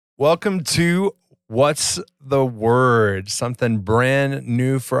Welcome to What's the Word? Something brand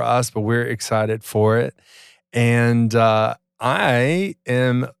new for us, but we're excited for it. And I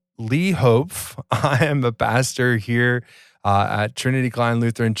am Lee Hope. I am a pastor here at Trinity Klein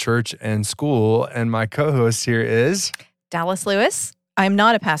Lutheran Church and School, and my co-host here is Dallas Lewis. I'm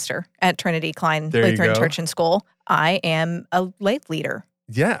not a pastor at Trinity Klein Lutheran Church and School. I am a lay leader.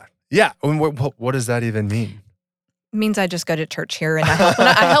 Yeah. And what does that even mean? It means I just go to church here and I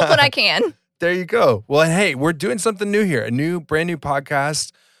help when I can. There you go. Well, hey, we're doing something new here, brand new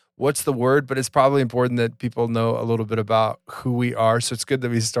podcast. What's the Word? But it's probably important that people know a little bit about who we are. So it's good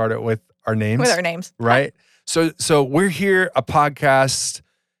that we start it with our names. With our names. Right? So we're here, a podcast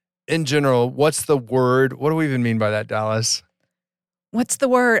in general. What's the Word? What do we even mean by that, Dallas? What's the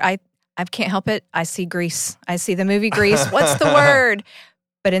word? I can't help it. I see Grease. I see the movie Grease. What's the word?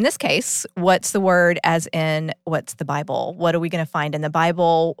 But in this case, what's the word as in what's the Bible? What are we going to find in the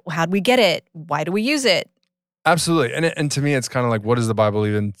Bible? How do we get it? Why do we use it? Absolutely. And to me, it's kind of like, what does the Bible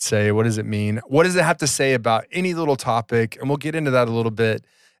even say? What does it mean? What does it have to say about any little topic? And we'll get into that a little bit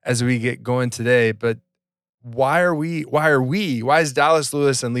as we get going today. But why is Dallas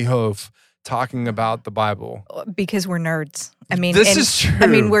Lewis and Lee Hof talking about the Bible? Because we're nerds. This is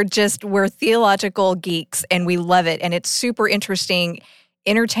true. We're theological geeks and we love it. And it's super interesting,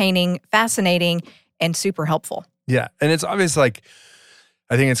 entertaining, fascinating, and super helpful. Yeah. And it's obvious, I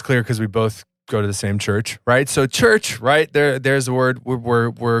think it's clear because we both go to the same church, right? So church, right? There's the word.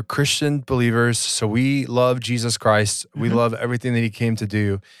 We're Christian believers. So we love Jesus Christ. We love everything that he came to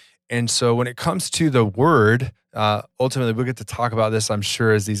do. And so when it comes to the word, ultimately we'll get to talk about this, I'm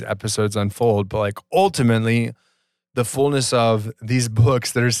sure, as these episodes unfold. But ultimately, the fullness of these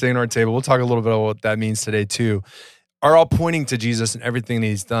books that are sitting on our table, we'll talk a little bit about what that means today too, are all pointing to Jesus and everything that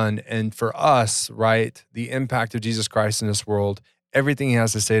he's done. And for us, right, the impact of Jesus Christ in this world, everything he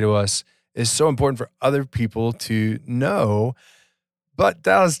has to say to us is so important for other people to know. But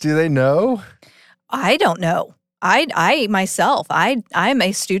Dallas, do they know? I don't know. I myself, I'm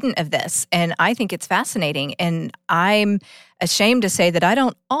a student of this, and I think it's fascinating. And I'm ashamed to say that I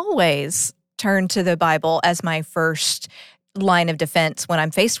don't always turn to the Bible as my first line of defense when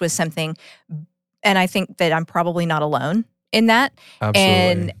I'm faced with something. And I think that I'm probably not alone in that.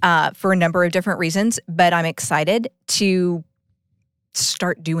 Absolutely. And for a number of different reasons, but I'm excited to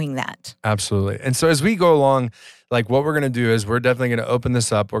start doing that. Absolutely. And so as we go along, what we're going to do is we're definitely going to open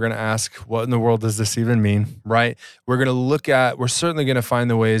this up. We're going to ask, what in the world does this even mean, right? We're certainly going to find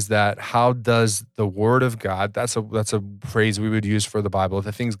the ways that how does the Word of God, that's a phrase we would use for the Bible,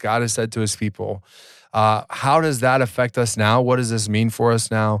 the things God has said to his people, how does that affect us now? What does this mean for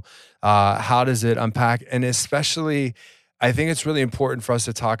us now? How does it unpack? And especially, I think it's really important for us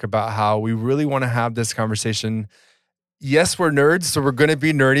to talk about how we really want to have this conversation. Yes, we're nerds, so we're going to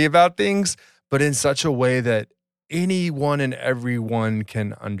be nerdy about things, but in such a way that anyone and everyone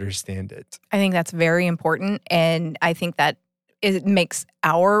can understand it. I think that's very important, and I think that it makes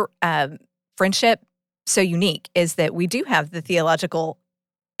our friendship so unique, is that we do have the theological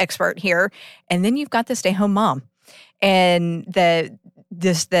expert here, and then you've got the stay-home mom, and the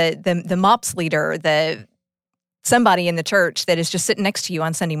MOPS leader, somebody in the church that is just sitting next to you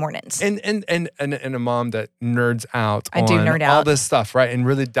on Sunday mornings. And a mom that nerds out I do nerd all out. This stuff, right? And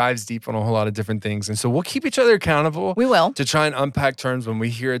really dives deep on a whole lot of different things. And so we'll keep each other accountable. We will. To try and unpack terms when we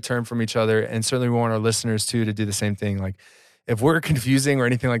hear a term from each other. And certainly we want our listeners too to do the same thing. If we're confusing or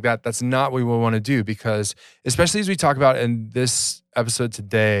anything like that, that's not what we want to do, because especially as we talk about in this episode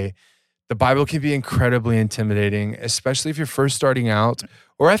today, the Bible can be incredibly intimidating, especially if you're first starting out.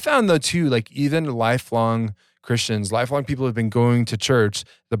 Or I found though too, even lifelong Christians, lifelong people who have been going to church,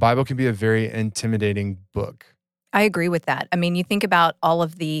 the Bible can be a very intimidating book. I agree with that. I mean, you think about all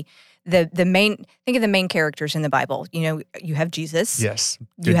of think of the main characters in the Bible. You have Jesus. Yes.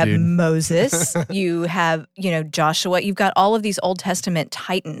 You have Moses. You have, Joshua. You've got all of these Old Testament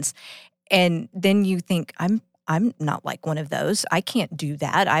titans. And then you think, I'm not like one of those. I can't do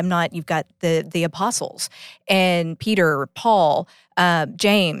that. I'm not. You've got the apostles and Peter, Paul,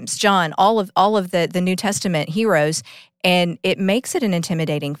 James, John, all of the New Testament heroes, and it makes it an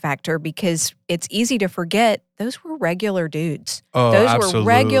intimidating factor because it's easy to forget those were regular dudes. Oh, those absolutely. were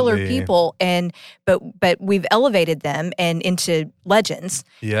regular people, but we've elevated them and into legends.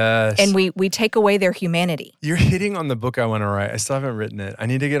 Yes, and we take away their humanity. You're hitting on the book I want to write. I still haven't written it. I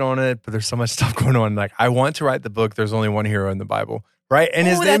need to get on it, but there's so much stuff going on. I want to write the book. There's only one hero in the Bible. Right? And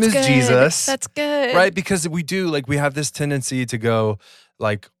his name is Jesus. That's good. Right? Because we do, we have this tendency to go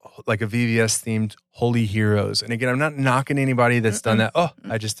like a VBS themed holy heroes. And again, I'm not knocking anybody that's done that. Oh,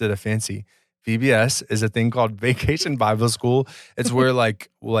 I just did a fancy VBS is a thing called Vacation Bible School. It's where like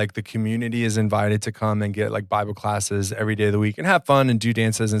the community is invited to come and get like Bible classes every day of the week and have fun and do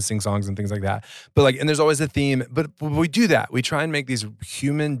dances and sing songs and things like that. But like, and there's always a theme, but we do that. We try and make these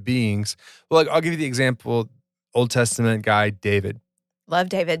human beings. Well, like I'll give you the example, Old Testament guy, David. Love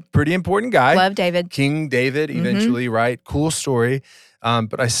David. Pretty important guy. Love David. King David eventually, right? Cool story.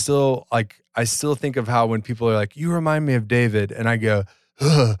 But I still think of how when people are like, you remind me of David, and I go,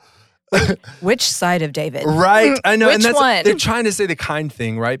 ugh. Which side of David? Right. I know. Which and that's, one? They're trying to say the kind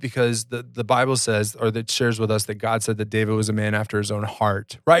thing, right? Because the Bible says, or that shares with us that God said that David was a man after his own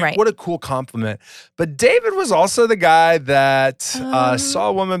heart, right? What a cool compliment. But David was also the guy that saw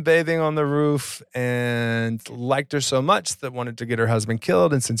a woman bathing on the roof and liked her so much that wanted to get her husband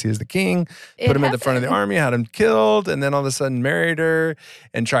killed. And since he is the king, put him at the front of the army, had him killed, and then all of a sudden married her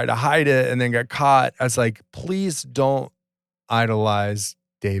and tried to hide it and then got caught. I was like, please don't idolize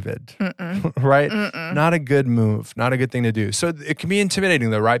David, right? Not a good move, not a good thing to do. So it can be intimidating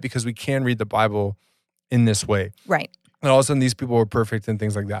though, right? Because we can read the Bible in this way. Right. And all of a sudden these people were perfect and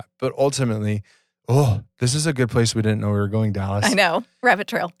things like that. But ultimately, this is a good place we didn't know we were going, Dallas. I know. Rabbit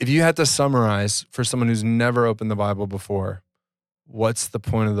trail. If you had to summarize for someone who's never opened the Bible before, what's the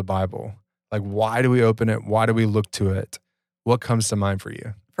point of the Bible? Like, why do we open it? Why do we look to it? What comes to mind for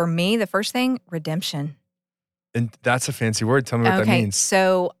you? For me, the first thing, redemption. And that's a fancy word. Tell me what that means.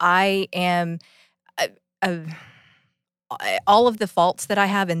 So I am, all of the faults that I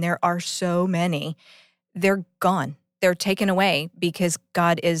have, and there are so many, they're gone. They're taken away because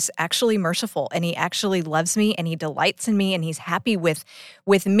God is actually merciful and he actually loves me and he delights in me and he's happy with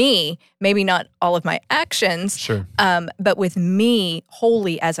me, maybe not all of my actions, sure, but with me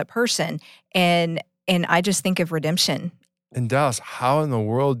wholly as a person. And I just think of redemption. And Dallas, how in the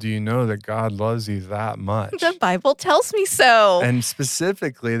world do you know that God loves you that much? The Bible tells me so. And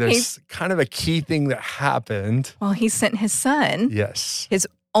specifically, there's kind of a key thing that happened. Well, he sent his son. Yes. His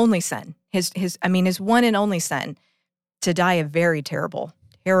only son. His one and only son to die a very terrible,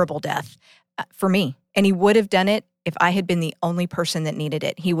 terrible death for me. And he would have done it if I had been the only person that needed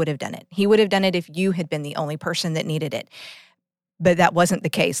it. He would have done it. He would have done it if you had been the only person that needed it. But that wasn't the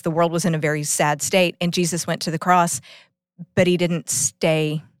case. The world was in a very sad state, and Jesus went to the cross, but he didn't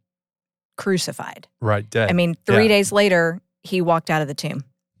stay crucified. Right, dead. I mean, 3 days later, he walked out of the tomb,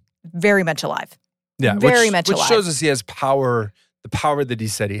 very much alive. Yeah, very much alive. Which shows us he has power, the power that he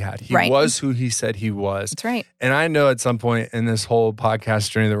said he had. He was who he said he was. That's right. And I know at some point in this whole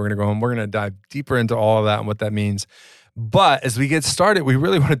podcast journey that we're going to go on, we're going to dive deeper into all of that and what that means. But as we get started, we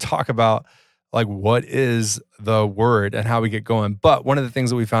really want to talk about like what is the word and how we get going. But one of the things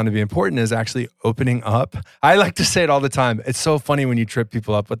that we found to be important is actually opening up. I like to say it all the time. It's so funny when you trip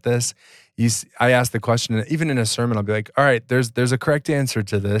people up with this. I ask the question, even in a sermon, I'll be like, all right, there's a correct answer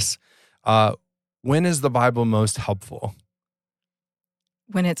to this. When is the Bible most helpful?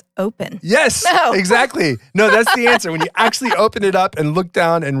 When it's open. Yes, exactly. No, that's the answer. When you actually open it up and look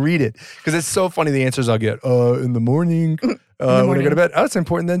down and read it. Because it's so funny the answers I'll get. In the morning. When I go to bed. Oh, it's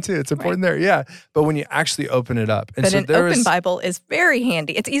important then too. It's important there. Yeah. But when you actually open it up. And but so an open Bible is very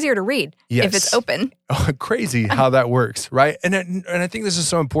handy. It's easier to read if it's open. Oh, crazy how that works, right? And I think this is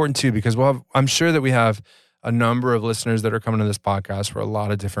so important too because I'm sure that we have a number of listeners that are coming to this podcast for a lot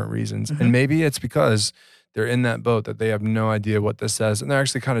of different reasons. Mm-hmm. And maybe it's because they're in that boat that they have no idea what this says. And they're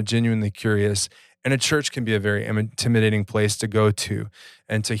actually kind of genuinely curious. And a church can be a very intimidating place to go to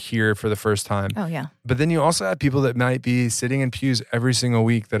and to hear for the first time. Oh, yeah. But then you also have people that might be sitting in pews every single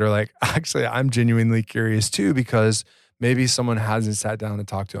week that are like, actually, I'm genuinely curious too, because maybe someone hasn't sat down and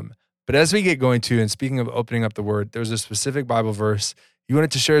talked to them. But as we get going to, and speaking of opening up the word, there's a specific Bible verse you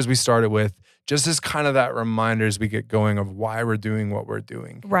wanted to share as we started with, just as kind of that reminder as we get going of why we're doing what we're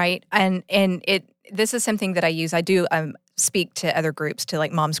doing. Right. And this is something that I use. I do speak to other groups, to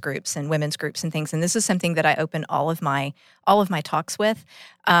like moms groups and women's groups and things. And this is something that I open all of my talks with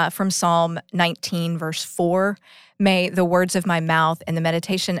from Psalm 19, verse 4. May the words of my mouth and the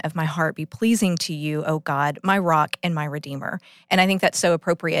meditation of my heart be pleasing to you, O God, my rock and my redeemer. And I think that's so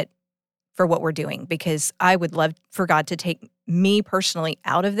appropriate for what we're doing because I would love for God to take me personally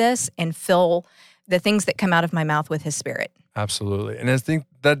out of this and fill the things that come out of my mouth with his spirit. Absolutely. And I think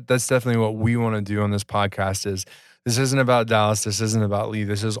that's definitely what we want to do on this podcast is this isn't about Dallas. This isn't about Lee.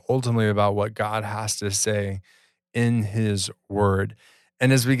 This is ultimately about what God has to say in his word.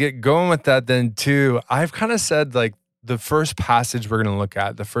 And as we get going with that then too, I've kind of said like the first passage we're going to look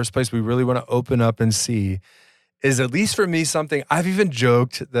at, the first place we really want to open up and see is at least for me something I've even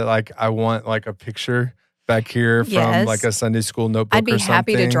joked that like I want like a picture back here from like a Sunday school notebook or something. I'd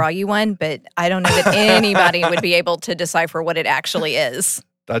be happy to draw you one, but I don't know that anybody would be able to decipher what it actually is.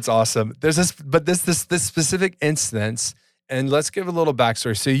 That's awesome. There's this specific instance, and let's give a little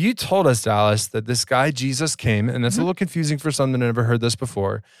backstory. So you told us, Dallas, that this guy Jesus came, and that's a little confusing for some that never heard this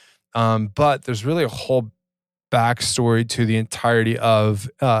before. But there's really a whole backstory to the entirety of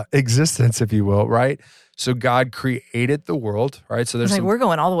existence, if you will, right? So God created the world, right? So there's we're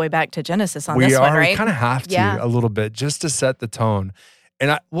going all the way back to Genesis on this one, right? We kind of have to a little bit just to set the tone.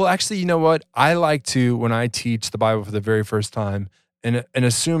 And actually, you know what? I like to, when I teach the Bible for the very first time, and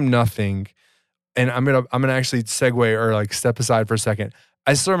assume nothing. And I'm gonna actually segue or like step aside for a second.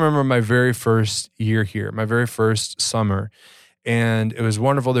 I still remember my very first year here, my very first summer, and it was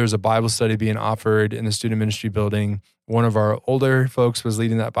wonderful. There was a Bible study being offered in the student ministry building. One of our older folks was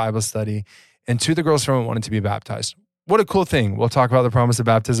leading that Bible study, and two of the girls from it wanted to be baptized. What a cool thing. We'll talk about the promise of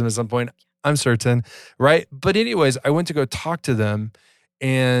baptism at some point, I'm certain, right? But anyways, I went to go talk to them.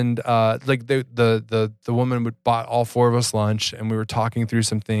 And like the woman would bought all four of us lunch, and we were talking through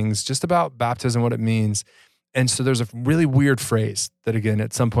some things just about baptism, what it means. And so there's a really weird phrase that, again,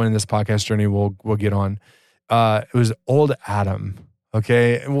 at some point in this podcast journey, we'll get on. It was old Adam,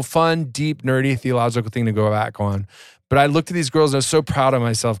 okay? And fun, deep, nerdy, theological thing to go back on. But I looked at these girls and I was so proud of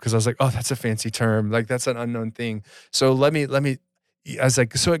myself because I was like, oh, that's a fancy term. Like that's an unknown thing. So let me. I was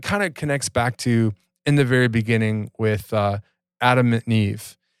like, so it kind of connects back to in the very beginning with Adam and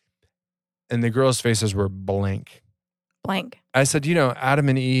Eve, and the girls' faces were blank. Blank. I said, Adam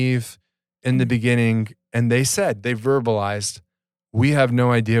and Eve in the beginning, and they verbalized, we have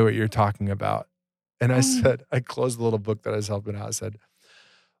no idea what you're talking about. And I said, I closed the little book that I was helping out. I said,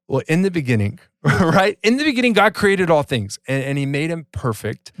 well, in the beginning, right? In the beginning, God created all things, and he made them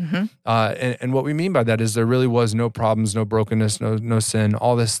perfect. Mm-hmm. And what we mean by that is there really was no problems, no brokenness, no sin,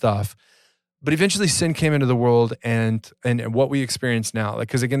 all this stuff. But eventually sin came into the world and what we experience now, like,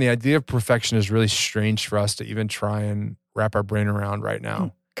 because again, the idea of perfection is really strange for us to even try and wrap our brain around right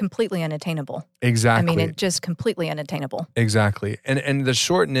now. Completely unattainable. Exactly. I mean, it's just completely unattainable. Exactly. And the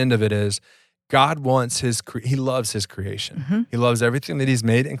short end of it is God wants he loves his creation. Mm-hmm. He loves everything that he's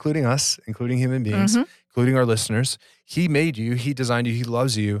made, including us, including human beings, including our listeners. He made you, he designed you, he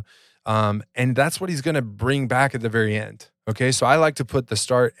loves you. And that's what he's going to bring back at the very end. Okay, so I like to put the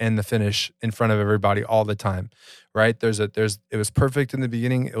start and the finish in front of everybody all the time, right? It was perfect in the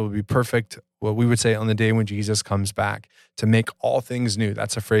beginning. It will be perfect, what we would say, on the day when Jesus comes back to make all things new.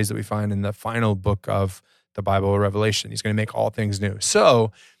 That's a phrase that we find in the final book of the Bible, Revelation. He's going to make all things new.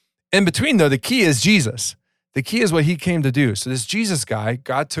 So in between, though, the key is Jesus. The key is what he came to do. So this Jesus guy,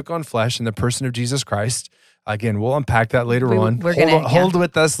 God took on flesh in the person of Jesus Christ. Again, we'll unpack that later on. Hold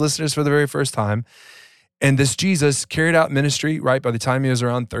with us, listeners, for the very first time. And this Jesus carried out ministry, right? By the time he was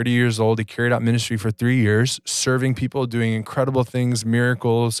around 30 years old, he carried out ministry for 3 years, serving people, doing incredible things,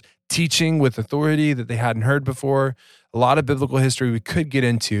 miracles, teaching with authority that they hadn't heard before. A lot of biblical history we could get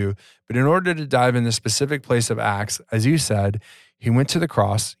into. But in order to dive in the specific place of Acts, as you said, he went to the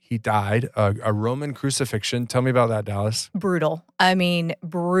cross. He died, a Roman crucifixion. Tell me about that, Dallas. Brutal. I mean,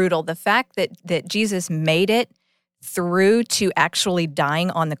 brutal. The fact that Jesus made it through to actually dying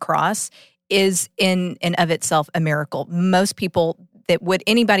on the cross is in and of itself a miracle. Most people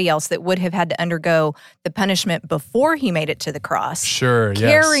anybody else that would have had to undergo the punishment before he made it to the cross,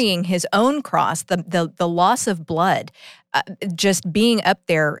 carrying his own cross, the loss of blood, just being up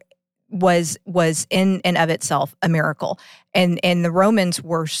there was in and of itself a miracle. And the Romans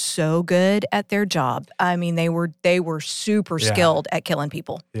were so good at their job. I mean, they were super skilled at killing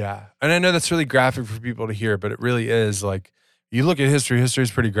people. Yeah. And I know that's really graphic for people to hear, but it really is. Like, you look at history is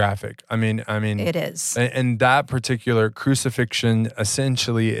pretty graphic. I mean it is. And that particular crucifixion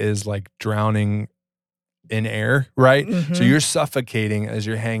essentially is like drowning in air, right? Mm-hmm. So you're suffocating as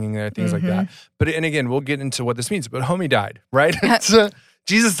you're hanging there, things like that. But and again, we'll get into what this means. But homie died, right? So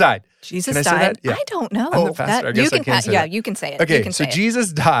Jesus died. Jesus died. Say that? Yeah. I don't know. I'm the pastor. I guess I can say that. You can say it. Okay, so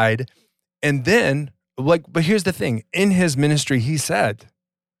Jesus died, and then but here's the thing: in his ministry, he said,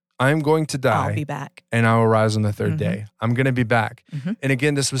 I'm going to die. I'll be back. And I will rise on the third day. I'm going to be back. Mm-hmm. And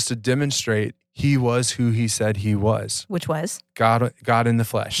again, this was to demonstrate he was who he said he was. Which was? God in the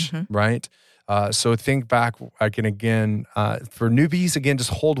flesh, right? So think back, again, for newbies, again, just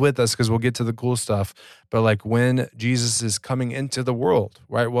hold with us because we'll get to the cool stuff. But like when Jesus is coming into the world,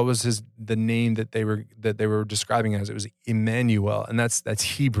 right? What was the name that they were describing as? It was Emmanuel, and that's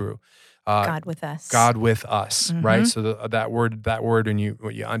Hebrew. God with us. God with us, right? So that word, when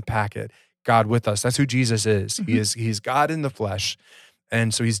you unpack it, God with us. That's who Jesus is. He's God in the flesh,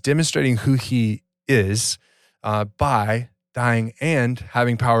 and so he's demonstrating who he is by dying and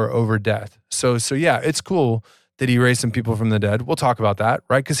having power over death. So yeah, it's cool Did he raise some people from the dead? We'll talk about that,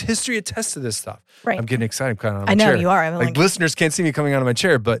 right? Because history attests to this stuff. Right. I'm getting excited. I'm kind of out of I my know chair. you are. I'm like listeners can't see me coming out of my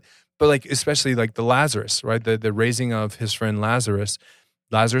chair, but like especially like the Lazarus, right? The raising of his friend Lazarus.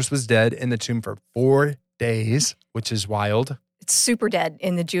 Lazarus was dead in the tomb for 4 days, which is wild. It's super dead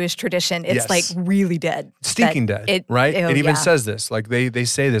in the Jewish tradition. It's Yes. like really dead. Stinking dead, right? Oh, it even yeah. says this. Like they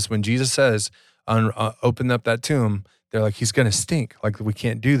say this when Jesus says, open up that tomb. They're like, he's going to stink. Like, we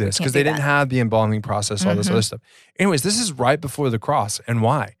can't do this because they didn't have the embalming process, all this other stuff. Anyways, this is right before the cross. And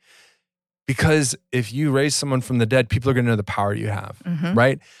why? Because if you raise someone from the dead, people are going to know the power you have,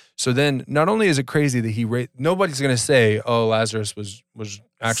 right? So then not only is it crazy that he raised, nobody's going to say, oh, Lazarus was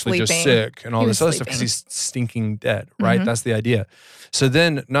actually just sick and all this other stuff because he's stinking dead, right? That's the idea. So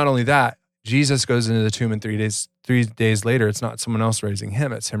then not only that, Jesus goes into the tomb and 3 days later, it's not someone else raising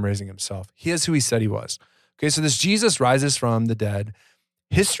him, it's him raising himself. He is who he said he was. Okay, so this Jesus rises from the dead.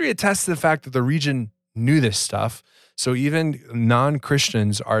 History attests to the fact that the region knew this stuff. So even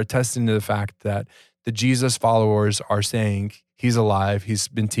non-Christians are attesting to the fact that the Jesus followers are saying he's alive, he's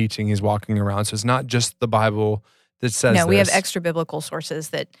been teaching, he's walking around. So it's not just the Bible that says this. No, we have extra biblical sources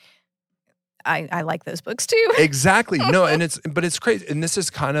that I like those books too. Exactly. No, but it's crazy. And this is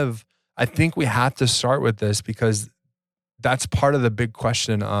kind of, I think we have to start with this because that's part of the big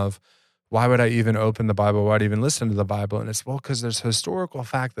question of, why would I even open the Bible? Why would I even listen to the Bible? And it's, well, because there's historical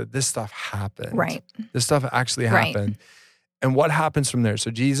fact that this stuff happened. Right. This stuff actually happened. And what happens from there? So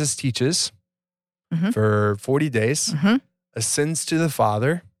Jesus teaches for 40 days, ascends to the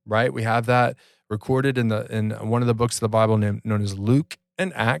Father, right? We have that recorded in one of the books of the Bible known as Luke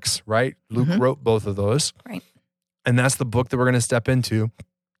and Acts, right? Luke wrote both of those. Right. And that's the book that we're going to step into.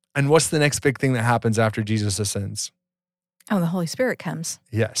 And what's the next big thing that happens after Jesus ascends? Oh, the Holy Spirit comes.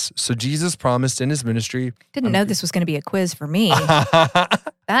 Yes. So Jesus promised in his ministry. Didn't know this was going to be a quiz for me.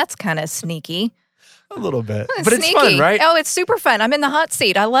 That's kind of sneaky. A little bit. It's But sneaky. it's fun, right? Oh, it's super fun. I'm in the hot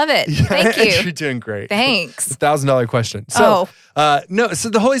seat. I love it. Thank you. You're doing great. Thanks. $1,000 question. So, so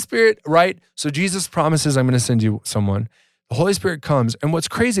the Holy Spirit, right? So Jesus promises, I'm going to send you someone. The Holy Spirit comes. And what's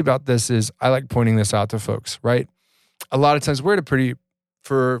crazy about this is, I like pointing this out to folks, right? A lot of times we're at a pretty,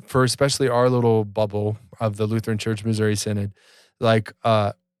 for especially our little bubble of the Lutheran Church Missouri Synod, like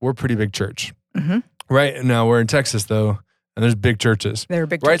we're a pretty big church, right? Now we're in Texas though, and there's big churches. There are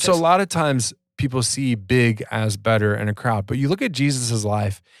big right? churches. So a lot of times people see big as better in a crowd, but you look at Jesus's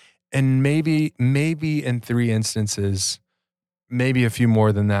life, and maybe in 3 instances, maybe a few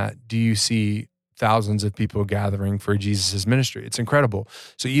more than that, do you see thousands of people gathering for Jesus's ministry? It's incredible.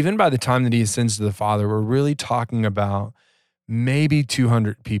 So even by the time that he ascends to the Father, we're really talking about maybe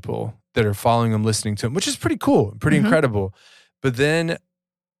 200 people that are following him, listening to him, which is pretty cool, pretty incredible. But then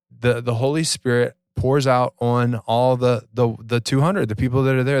the Holy Spirit pours out on all the 200, the people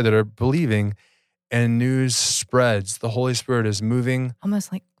that are there that are believing, and news spreads. The Holy Spirit is moving.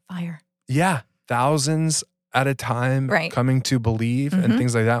 Almost like fire. Yeah, thousands at a time coming to believe and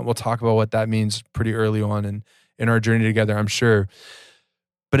things like that. We'll talk about what that means pretty early on in our journey together, I'm sure.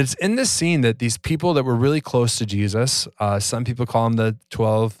 But it's in this scene that these people that were really close to Jesus, some people call them the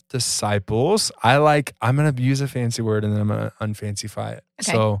 12 disciples. I'm going to use a fancy word and then I'm going to unfancyfy it.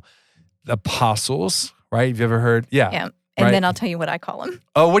 Okay. So the apostles, right? Have you ever heard? Yeah. And then I'll tell you what I call them.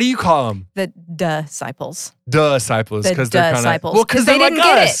 Oh, what do you call them? The disciples. Disciples. Because they're kind of, well, because they didn't like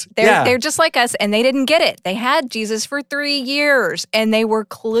get us. it. They're just like us, and they didn't get it. They had Jesus for 3 years, and they were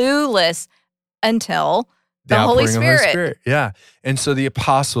clueless until the Holy Spirit. Yeah. And so the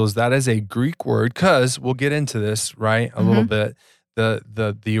apostles, that is a Greek word, because we'll get into this, right, a little bit.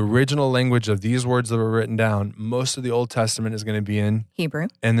 The original language of these words that were written down, most of the Old Testament is going to be in Hebrew.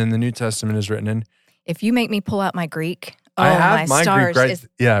 And then the New Testament is written in. If you make me pull out my Greek, I have my Greek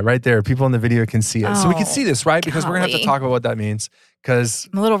right there. People in the video can see it. So we can see this, right? Because we're going to have to talk about what that means. Because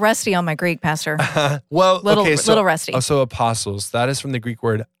I'm a little rusty on my Greek, Pastor. little rusty. So apostles, that is from the Greek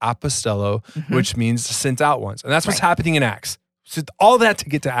word apostello, which means sent out ones. And that's what's happening in Acts. So all that to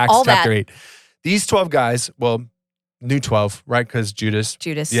get to Acts chapter 8. These 12 guys, well, new 12, right? Because Judas.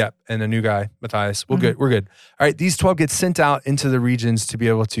 Yeah, and a new guy, Matthias. We're good. All right, these 12 get sent out into the regions to be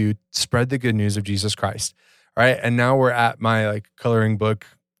able to spread the good news of Jesus Christ. All right, and now we're at my coloring book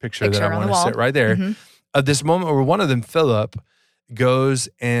picture that I want to sit right there. Of this moment where one of them, Philip, goes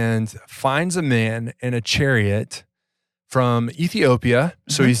and finds a man in a chariot from Ethiopia.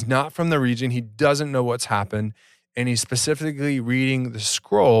 So he's not from the region. He doesn't know what's happened. And he's specifically reading the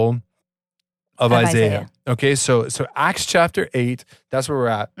scroll of Isaiah. Okay, so Acts chapter 8, that's where we're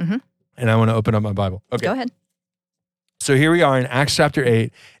at. And I want to open up my Bible. Okay. Go ahead. So here we are in Acts chapter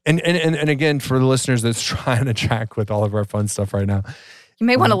 8. And again, for the listeners that's trying to track with all of our fun stuff right now. You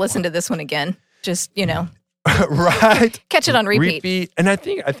may want to listen to this one again. Just, Right? Catch it on repeat. And I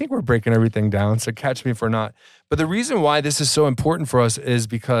think we're breaking everything down, so catch me if we're not. But the reason why this is so important for us is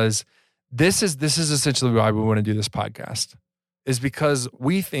because this is essentially why we want to do this podcast, is because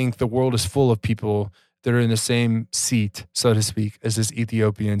we think the world is full of people that are in the same seat, so to speak, as this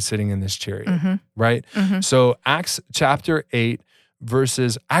Ethiopian sitting in this chariot, right? So Acts chapter 8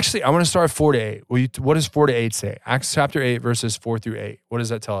 verses, actually, I want to start at 4 to 8. What does 4 to 8 say? Acts chapter 8 verses 4 through 8. What does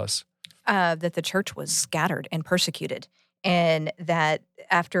that tell us? That the church was scattered and persecuted, and that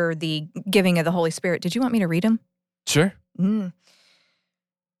after the giving of the Holy Spirit, did you want me to read them? Sure.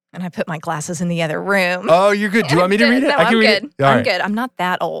 And I put my glasses in the other room. Oh, you're good. Do you want me to read it? No, I can read good. it. All I'm right. good. I'm not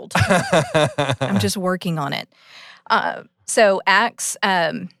that old. I'm just working on it. So Acts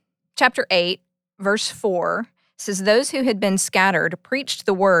chapter 8, verse 4 says, those who had been scattered preached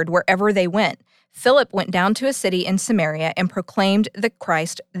the word wherever they went. Philip went down to a city in Samaria and proclaimed the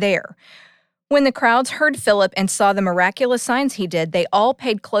Christ there. When the crowds heard Philip and saw the miraculous signs he did, they all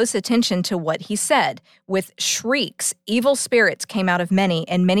paid close attention to what he said. With shrieks, evil spirits came out of many,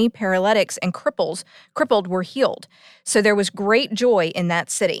 and many paralytics and crippled were healed. So there was great joy in that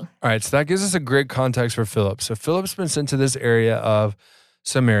city. All right, so that gives us a great context for Philip. So Philip's been sent to this area of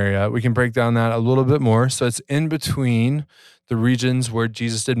Samaria. We can break down that a little bit more. So it's in between the regions where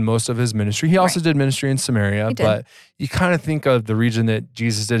Jesus did most of his ministry. He also did ministry in Samaria, but you kind of think of the region that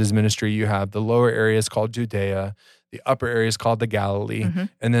Jesus did his ministry. You have the lower areas called Judea, the upper areas called the Galilee,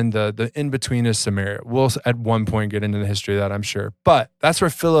 and then the in-between is Samaria. We'll at one point get into the history of that, I'm sure. But that's where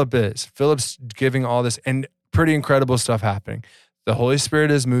Philip is. Philip's giving all this and pretty incredible stuff happening. The Holy Spirit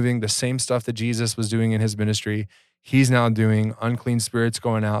is moving, the same stuff that Jesus was doing in his ministry. He's now doing, unclean spirits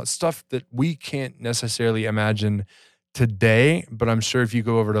going out, stuff that we can't necessarily imagine today, but I'm sure if you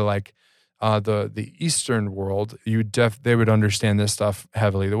go over to like the Eastern world, they would understand this stuff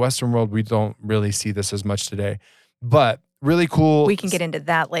heavily. The Western world, we don't really see this as much today, but really cool. We can get into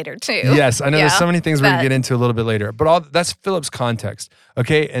that later too. Yes, I know there's so many things we're going to get into a little bit later, but that's Philip's context.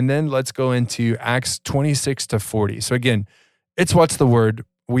 Okay, and then let's go into Acts 26 to 40. So again, it's what's the word.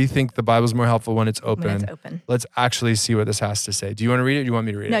 We think the Bible's more helpful when it's open. Let's actually see what this has to say. Do you want to read it or do you want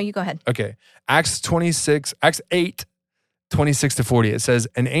me to read it? No, you go ahead. Okay. Acts 8, 26 to 40. It says,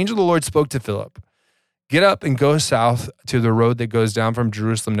 an angel of the Lord spoke to Philip. Get up and go south to the road that goes down from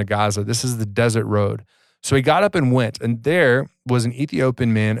Jerusalem to Gaza. This is the desert road. So he got up and went, and there was an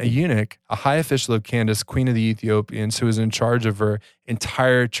Ethiopian man, a eunuch, a high official of Candace, queen of the Ethiopians, who was in charge of her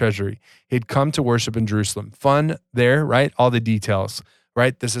entire treasury. He'd come to worship in Jerusalem. Fun there, right? All the details,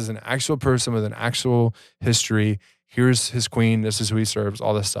 right? This is an actual person with an actual history. Here's his queen. This is who he serves,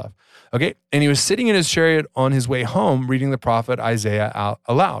 all this stuff. Okay. And he was sitting in his chariot on his way home, reading the prophet Isaiah out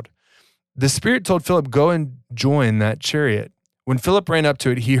aloud. The Spirit told Philip, go and join that chariot. When Philip ran up to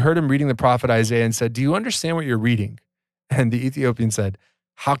it, he heard him reading the prophet Isaiah and said, do you understand what you're reading? And the Ethiopian said,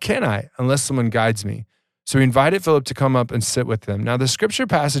 how can I, unless someone guides me? So he invited Philip to come up and sit with him. Now, the scripture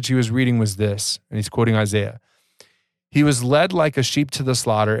passage he was reading was this, and he's quoting Isaiah. He was led like a sheep to the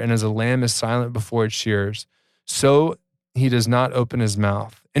slaughter, and as a lamb is silent before its shearers, so he does not open his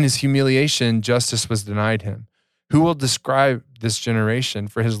mouth. In his humiliation, justice was denied him. Who will describe this generation?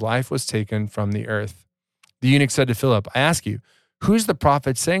 For his life was taken from the earth. The eunuch said to Philip, I ask you, who is the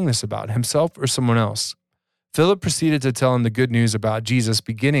prophet saying this about, himself or someone else? Philip proceeded to tell him the good news about Jesus,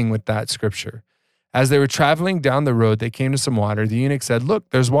 beginning with that scripture. As they were traveling down the road, they came to some water. The eunuch said, look,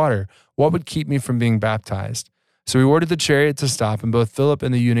 there's water. What would keep me from being baptized? So he ordered the chariot to stop, and both Philip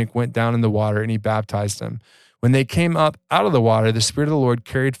and the eunuch went down in the water, and he baptized him. When they came up out of the water, the Spirit of the Lord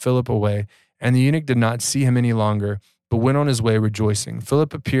carried Philip away, and the eunuch did not see him any longer, but went on his way rejoicing.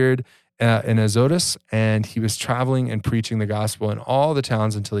 Philip appeared in Azotus, and he was traveling and preaching the gospel in all the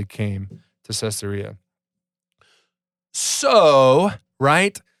towns until he came to Caesarea. So,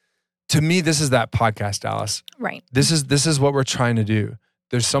 right, to me, this is that podcast, Alice. Right. This is what we're trying to do.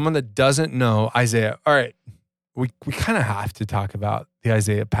 There's someone that doesn't know Isaiah. All right, we kind of have to talk about the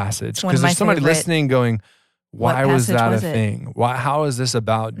Isaiah passage because there's somebody listening going, why was that a thing? Why? How is this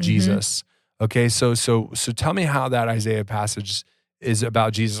about Jesus? Okay, so tell me how that Isaiah passage is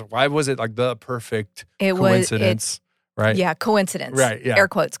about Jesus. Why was it like the perfect coincidence? Right? Yeah, coincidence. Right, yeah. Air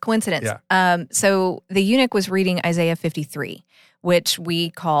quotes, coincidence. Yeah. So the eunuch was reading Isaiah 53, which we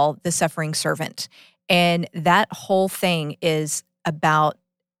call the suffering servant. And that whole thing is about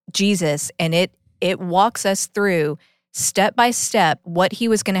Jesus, and it walks us through step by step what he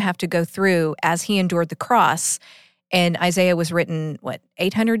was going to have to go through as he endured the cross. And Isaiah was written,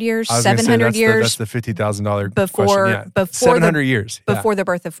 800 years, I was gonna say 700 years that's the $50,000 before question. Yeah. 700 years. Yeah. before the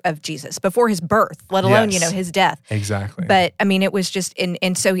birth of Jesus, before his birth, let alone, Yes. his death. Exactly. But I mean, it was just,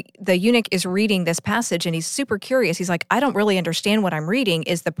 and so the eunuch is reading this passage and he's super curious. He's like, I don't really understand what I'm reading.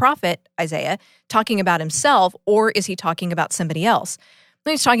 Is the prophet Isaiah talking about himself, or is he talking about somebody else?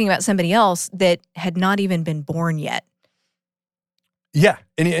 And he's talking about somebody else that had not even been born yet. Yeah,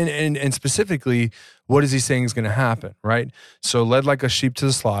 and specifically, what is he saying is going to happen, right? So led like a sheep to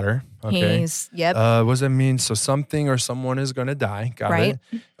the slaughter. Okay. Yep. What does that mean? So something or someone is going to die. Got Right.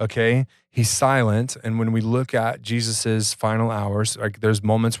 it. Okay. He's silent, and when we look at Jesus's final hours, like there's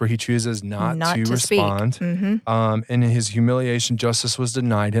moments where he chooses not to respond. Mm-hmm. In his humiliation, justice was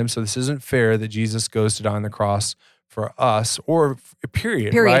denied him. So this isn't fair that Jesus goes to die on the cross for us, or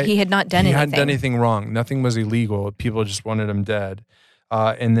period. Right? He had not done anything. He hadn't done anything wrong. Nothing was illegal. People just wanted him dead.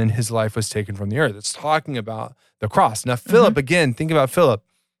 And then his life was taken from the earth. It's talking about the cross. Now, Philip, again, think about Philip.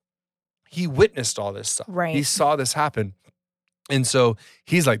 He witnessed all this stuff. Right. He saw this happen. And so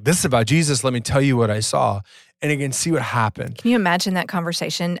he's like, this is about Jesus. Let me tell you what I saw. And again, see what happened. Can you imagine that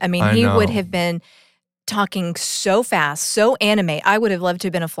conversation? I mean, I he know. would have been talking so fast, so anime. I would have loved to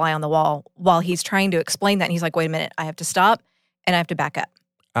have been a fly on the wall while he's trying to explain that. And he's like, wait a minute, I have to stop and I have to back up.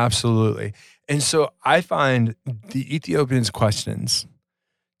 Absolutely. And so I find the Ethiopian's questions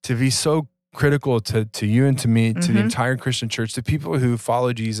to be so critical to you and to me, to the entire Christian church, to people who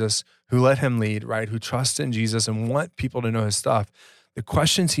follow Jesus, who let him lead, right? Who trust in Jesus and want people to know his stuff. The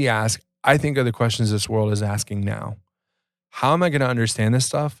questions he asks, I think, are the questions this world is asking now. How am I going to understand this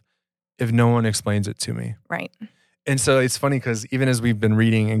stuff if no one explains it to me? Right. And so it's funny because even as we've been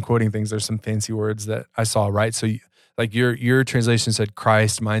reading and quoting things, there's some fancy words that I saw, right? So like your translation said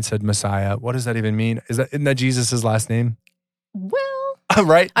Christ, mine said Messiah. What does that even mean? Isn't that Jesus' last name? Well,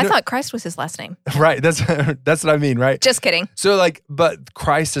 right. I thought Christ was his last name. Right. That's what I mean, right? Just kidding. So but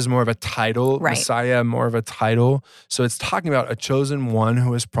Christ is more of a title, Right. Messiah more of a title. So it's talking about a chosen one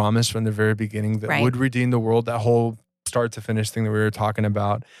who was promised from the very beginning that Right. would redeem the world, that whole start to finish thing that we were talking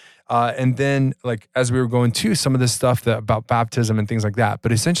about. And then as we were going to some of this stuff about baptism and things like that.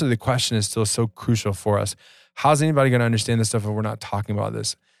 But essentially the question is still so crucial for us. How's anybody going to understand this stuff if we're not talking about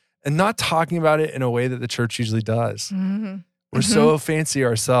this? And not talking about it in a way that the church usually does. Mm-hmm. We're so fancy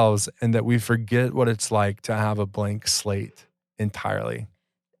ourselves, and that we forget what it's like to have a blank slate entirely.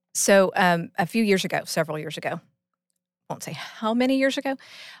 So several years ago, won't say how many years ago,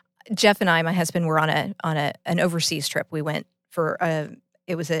 Jeff and I, my husband, were on an overseas trip. We went for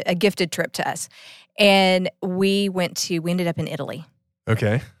it was a gifted trip to us, and we ended up in Italy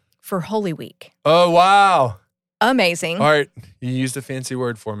Okay. for Holy Week. Oh, wow. Amazing. All right. You used a fancy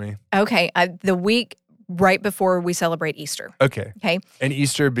word for me. Okay, the week right before we celebrate Easter. Okay. Okay, And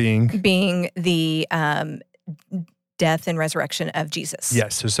Easter being the death and resurrection of Jesus.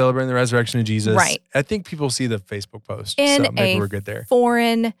 yes, so celebrating the resurrection of Jesus. Right. I think people see the Facebook post, In so maybe a we're good there.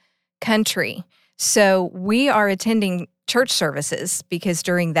 foreign country. So we are attending church services because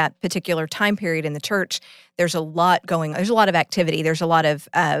during that particular time period in the church, there's a lot going on. There's a lot of activity. There's a lot of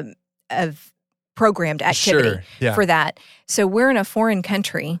programmed activity Sure. Yeah. for that. So we're in a foreign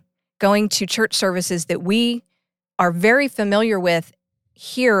country going to church services that we are very familiar with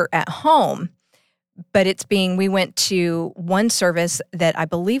here at home, but we went to one service that I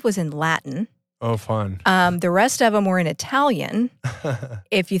believe was in Latin. Oh, fun. The rest of them were in Italian.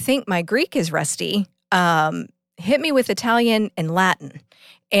 If you think my Greek is rusty, hit me with Italian and Latin.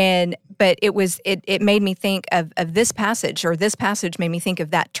 But it made me think of this passage, or this passage made me think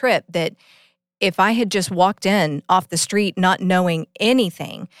of that trip, that if I had just walked in off the street not knowing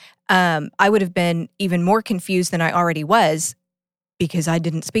anything, I would have been even more confused than I already was because I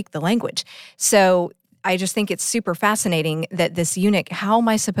didn't speak the language. So I just think it's super fascinating that this eunuch, how am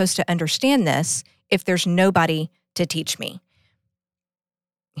I supposed to understand this if there's nobody to teach me?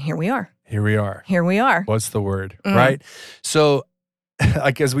 Here we are. Here we are. Here we are. What's the word, right? So,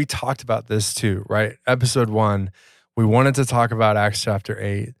 as we talked about this too, right? Episode 1, we wanted to talk about Acts chapter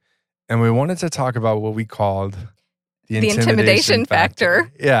 8, and we wanted to talk about what we called the intimidation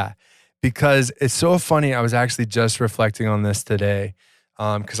factor. Yeah, because it's so funny. I was actually just reflecting on this today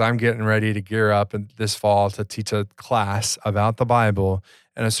because I'm getting ready to gear up this fall to teach a class about the Bible,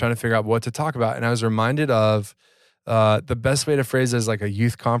 and I was trying to figure out what to talk about, and I was reminded of the best way to phrase it is like a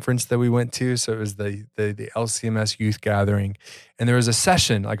youth conference that we went to. So it was the LCMS youth gathering. And there was a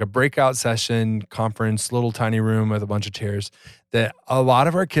session, like a breakout session, conference, little tiny room with a bunch of chairs that a lot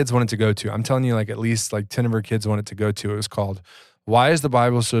of our kids wanted to go to. I'm telling you, at least 10 of our kids wanted to go to. It was called, Why is the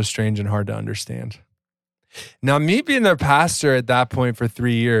Bible So Strange and Hard to Understand? Now, me being their pastor at that point for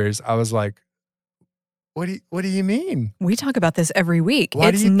 3 years, I was like, what do you mean? We talk about this every week.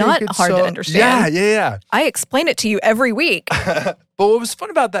 Why do It's you think not it's hard so- to understand. Yeah. I explain it to you every week. But what was fun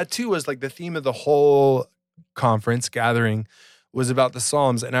about that too was like the theme of the whole conference gathering was about the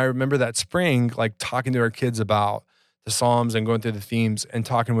Psalms. And I remember that spring, like talking to our kids about the Psalms and going through the themes and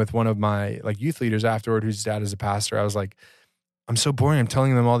talking with one of my like youth leaders afterward, whose dad is a pastor. I was like, I'm so boring. I'm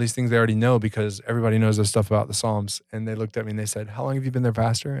telling them all these things they already know because everybody knows this stuff about the Psalms. And they looked at me and they said, how long have you been their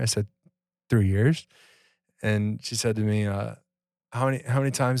pastor? I said, 3 years. And she said to me, how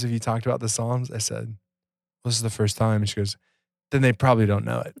many times have you talked about the Psalms? I said, well, this is the first time. And she goes, then they probably don't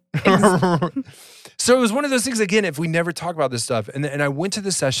know it. So it was one of those things, again, if we never talk about this stuff. And I went to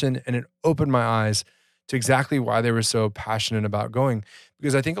the session and it opened my eyes to exactly why they were so passionate about going.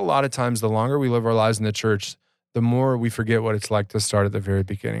 Because I think a lot of times the longer we live our lives in the church, the more we forget what it's like to start at the very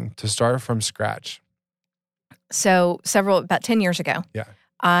beginning, to start from scratch. So about 10 years ago, Yeah.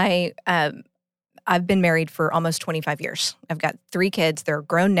 I've been married for almost 25 years. I've got 3 kids. They're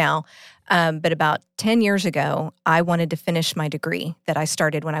grown now. But about 10 years ago, I wanted to finish my degree that I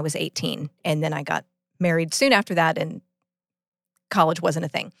started when I was 18. And then I got married soon after that, and college wasn't a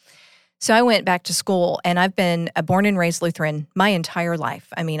thing. So I went back to school, and I've been a born and raised Lutheran my entire life.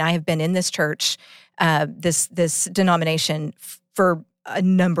 I mean, I have been in this church, this denomination for a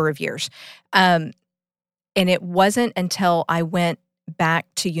number of years. And it wasn't until I went back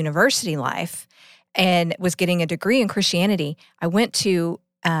to university life and was getting a degree in Christianity, I went to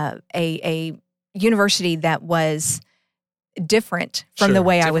a university that was different from the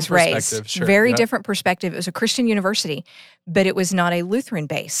way I was raised. Sure. Very different perspective. It was a Christian university, but it was not a Lutheran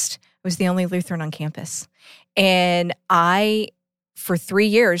based. I was the only Lutheran on campus. And for 3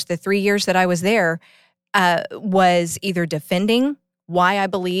 years, the 3 years that I was there, was either defending why I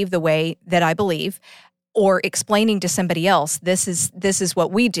believe the way that I believe, or explaining to somebody else, this is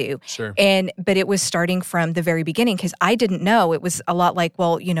what we do. Sure. But it was starting from the very beginning because I didn't know. It was a lot like,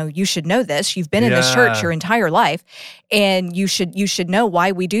 well, you should know this. You've been in this church your entire life, and you should know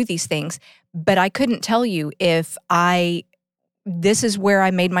why we do these things. But I couldn't tell you if this is where I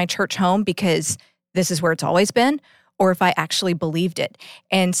made my church home because this is where it's always been, or if I actually believed it.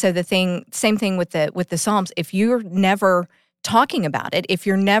 And so same thing with the Psalms. If you're never talking about it, if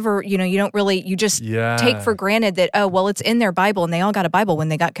you're never, you don't really, you just take for granted that, oh, well, it's in their Bible and they all got a Bible when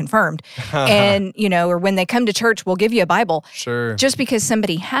they got confirmed. And, or when they come to church, we'll give you a Bible. Sure. Just because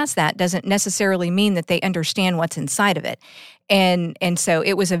somebody has that doesn't necessarily mean that they understand what's inside of it. And so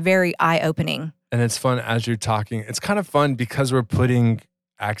it was a very eye-opening. And it's fun as you're talking. It's kind of fun because we're putting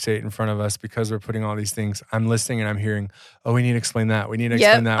Acts 8 in front of us, because we're putting all these things. I'm listening and I'm hearing, oh, we need to explain that. We need to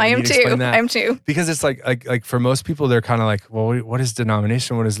explain that. I am too. I am too. Because it's like for most people, they're kind of like, well, what is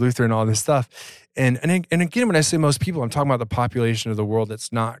denomination? What is Luther and all this stuff? And again, when I say most people, I'm talking about the population of the world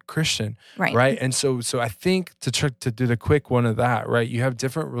that's not Christian, right? And so I think to do the quick one of that, right? You have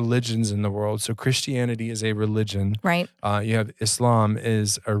different religions in the world. So Christianity is a religion, right? You have Islam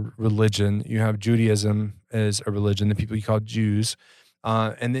is a religion. You have Judaism is a religion. The people you call Jews.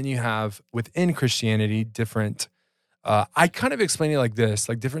 And then you have within Christianity different, I kind of explain it like this,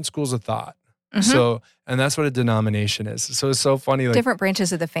 like different schools of thought. Mm-hmm. So, and that's what a denomination is. So it's so funny. Like different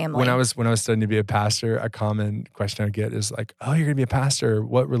branches of the family. When I was studying to be a pastor, a common question I would get is like, oh, you're going to be a pastor.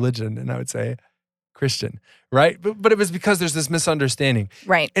 What religion? And I would say Christian, right? But it was because there's this misunderstanding.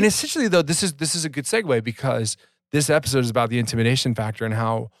 Right. And essentially though, this is a good segue because this episode is about the intimidation factor and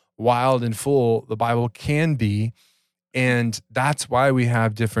how wild and full the Bible can be. And that's why we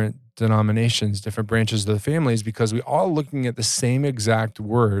have different denominations, different branches of the families, because we all looking at the same exact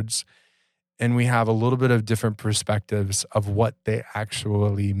words and we have a little bit of different perspectives of what they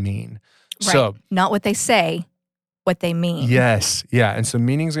actually mean. Right. So not what they say, what they mean. Yes. Yeah. And so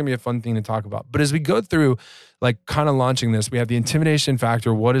meaning is going to be a fun thing to talk about. But as we go through like kind of launching this, we have the intimidation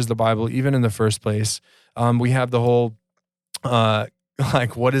factor. What is the Bible even in the first place? We have the whole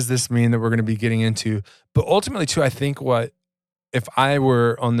like, what does this mean that we're going to be getting into? But ultimately, too, I think if I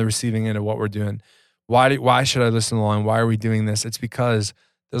were on the receiving end of what we're doing, why should I listen along? Why are we doing this? It's because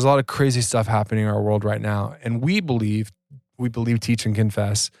there's a lot of crazy stuff happening in our world right now. And we believe, teach, and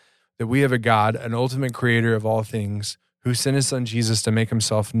confess that we have a God, an ultimate creator of all things, who sent his son Jesus to make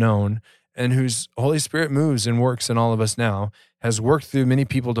himself known, and whose Holy Spirit moves and works in all of us now, has worked through many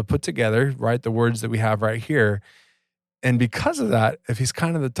people to put together, right, the words that we have right here. And because of that, if he's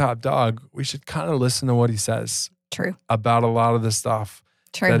kind of the top dog, we should kind of listen to what he says. True. About a lot of the stuff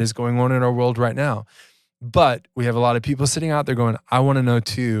that is going on in our world right now. But we have a lot of people sitting out there going, I want to know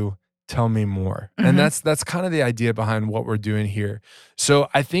too, tell me more. Mm-hmm. And that's kind of the idea behind what we're doing here. So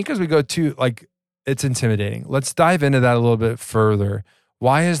I think as we go to, like, it's intimidating. Let's dive into that a little bit further.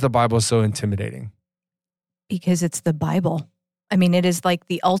 Why is the Bible so intimidating? Because it's the Bible. I mean, it is like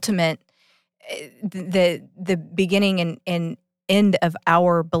the ultimate, the beginning and end of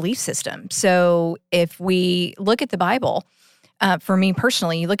our belief system. So if we look at the Bible, for me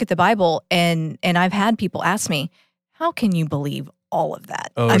personally, you look at the Bible and I've had people ask me, how can you believe all of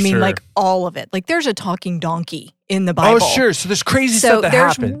that? Oh, I mean, sure. like all of it. Like there's a talking donkey in the Bible. Oh, sure. So there's crazy stuff that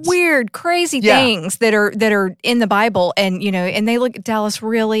there's happens. Weird, crazy things that are in the Bible, and and they look at Dallas.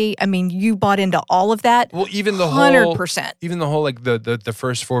 Really, I mean, you bought into all of that. Well, even the 100%. Even the whole like the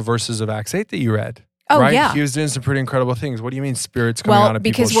first 4 verses of Acts 8 that you read. Oh, right? yeah. He was doing some pretty incredible things. What do you mean spirits coming out of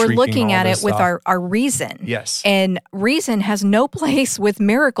people? Because we're looking at it with our reason. Yes. And reason has no place with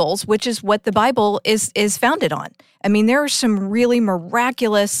miracles, which is what the Bible is founded on. I mean, there are some really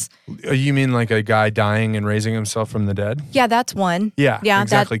miraculous. You mean like a guy dying and raising himself from the dead? Yeah, that's one. Yeah,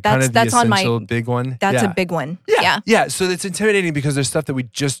 exactly. That's the on essential my big one. That's a big one. Yeah. So it's intimidating because there's stuff that we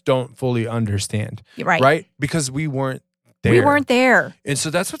just don't fully understand. Right? Because we weren't there. We weren't there. And so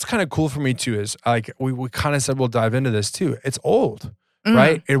that's what's kind of cool for me too is like we kind of said we'll dive into this too. It's old,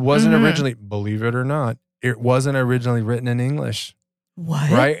 right? It wasn't originally, believe it or not, it wasn't originally written in English. What?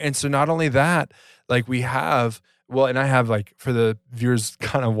 Right? And so not only that, like we have, well, and I have like for the viewers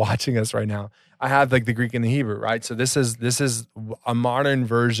kind of watching us right now, I have like the Greek and the Hebrew, right? So this is a modern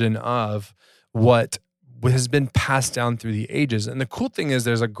version of what has been passed down through the ages. And the cool thing is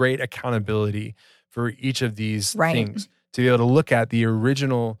there's a great accountability for each of these things to be able to look at the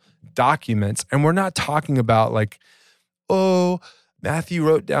original documents. And we're not talking about like, oh, Matthew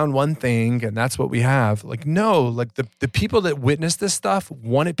wrote down one thing and that's what we have. Like, no, like the people that witnessed this stuff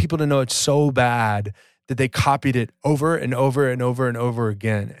wanted people to know it so bad that they copied it over and over and over and over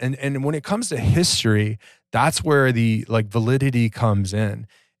again. And when it comes to history, that's where the like validity comes in,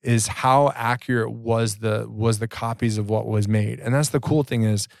 is how accurate was the copies of what was made. And that's the cool thing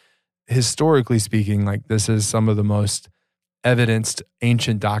is, historically speaking, like this is some of the most evidenced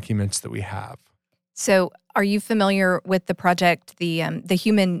ancient documents that we have. So are you familiar with the project, the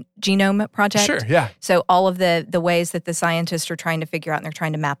Human Genome Project? Sure, yeah. So all of the ways that the scientists are trying to figure out and they're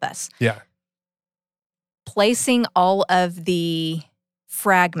trying to map us. Yeah. Placing all of the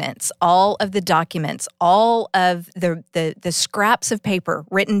fragments, all of the documents, all of the scraps of paper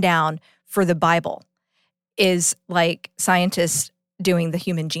written down for the Bible is like scientists doing the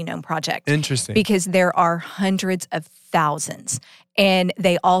Human Genome Project. Interesting. Because there are hundreds of thousands, and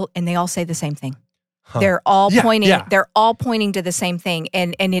they all say the same thing. Huh. They're all pointing to the same thing,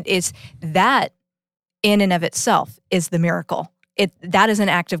 and it is that in and of itself is the miracle. That is an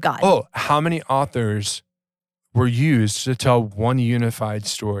act of God. Oh, how many authors were used to tell one unified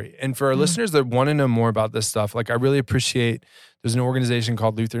story? And for our listeners that want to know more about this stuff, like I really appreciate, there's an organization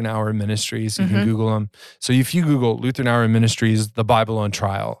called Lutheran Hour Ministries. You can Google them. So if you Google Lutheran Hour Ministries, the Bible on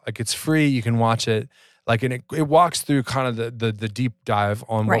Trial, like it's free, you can watch it. Like, and it walks through kind of the deep dive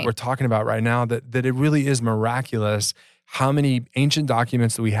on what we're talking about right now, that it really is miraculous how many ancient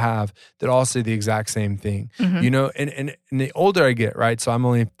documents that we have that all say the exact same thing. You know, and the older I get, right? So I'm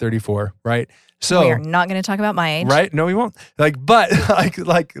only 34, right? So we are not going to talk about my age. Right? No, we won't. Like, but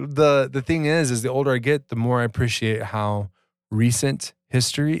like the thing is the older I get, the more I appreciate how recent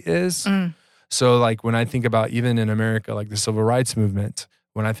history is. So like when I think about even in America, like the Civil Rights Movement,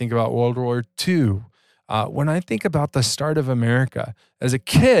 when I think about World War II, when I think about the start of America, as a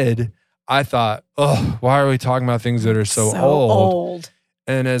kid, I thought, oh, why are we talking about things that are so old?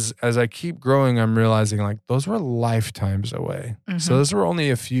 And as I keep growing, I'm realizing like those were lifetimes away. So those were only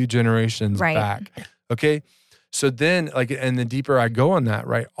a few generations back. Okay. So then like, and the deeper I go on that,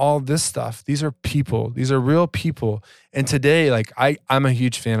 right? All this stuff, these are people, these are real people. And today, like I'm a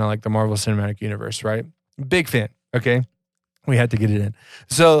huge fan of like the Marvel Cinematic Universe, right? Big fan. Okay. We had to get it in.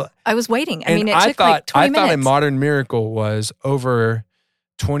 So I was waiting. I mean, it took like 20 minutes. I thought a modern miracle was over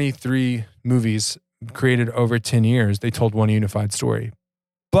 23 movies created over 10 years. They told one unified story.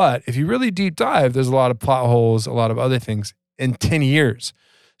 But if you really deep dive, there's a lot of plot holes, a lot of other things in 10 years.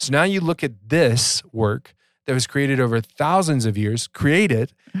 So now you look at this work that was created over thousands of years,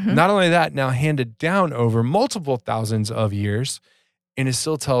 created, not only that, now handed down over multiple thousands of years, and it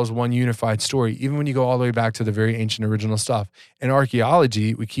still tells one unified story, even when you go all the way back to the very ancient original stuff. In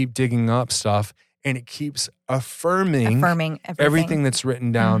archaeology, we keep digging up stuff, and it keeps affirming everything that's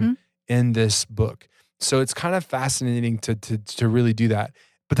written down in this book. So it's kind of fascinating to really do that.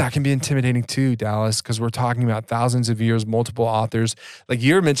 But that can be intimidating too, Dallas, because we're talking about thousands of years, multiple authors. Like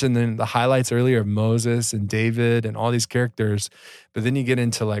you were mentioning the highlights earlier of Moses and David and all these characters, but then you get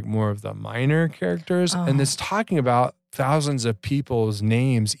into like more of the minor characters, and it's talking about thousands of people's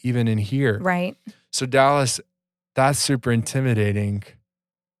names even in here. Right. So Dallas, that's super intimidating.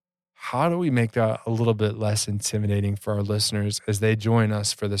 how do we make that a little bit less intimidating for our listeners as they join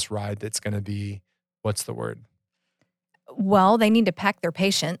us for this ride that's going to be, what's the word? Well, they need to pack their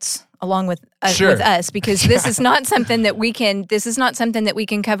patience along with Sure. us, because this is not something that we can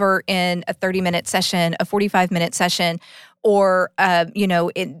cover in a 30-minute session, a 45-minute session, or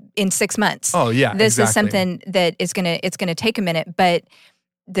in 6 months. Oh yeah, This exactly. is something that it's gonna take a minute, but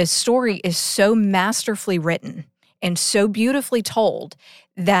the story is so masterfully written and so beautifully told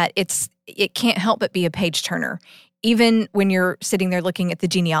that it can't help but be a page turner. Even when you're sitting there looking at the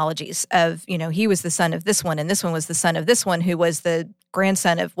genealogies of, he was the son of this one, and this one was the son of this one, who was the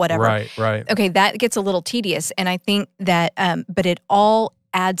grandson of whatever. Right. Okay, that gets a little tedious. And I think that, but it all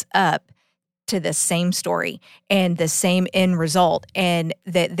adds up to the same story and the same end result, and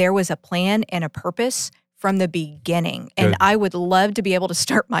that there was a plan and a purpose from the beginning. And Good. I would love to be able to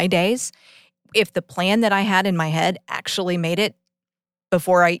start my days if the plan that I had in my head actually made it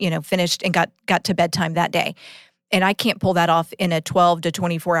before I, finished and got to bedtime that day. And I can't pull that off in a 12 to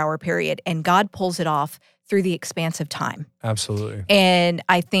 24-hour period. And God pulls it off through the expanse of time. Absolutely. And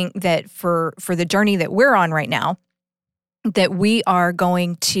I think that for the journey that we're on right now, that we are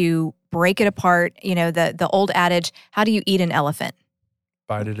going to break it apart. The old adage, how do you eat an elephant?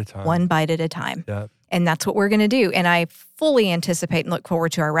 Bite at a time. One bite at a time. Yeah. And that's what we're going to do. And I fully anticipate and look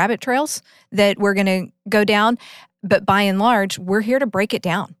forward to our rabbit trails that we're going to go down. But by and large, we're here to break it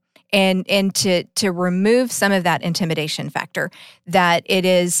down. And to remove some of that intimidation factor, that it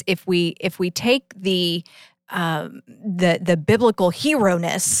is, if we take the biblical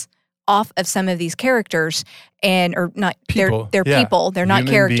hero-ness off of some of these characters, or not People. they're Yeah. people, they're not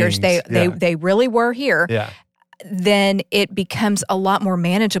Human characters, beings. they really were here. Yeah. Then it becomes a lot more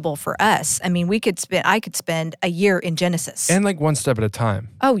manageable for us. I mean, I could spend a year in Genesis, And like one step at a time.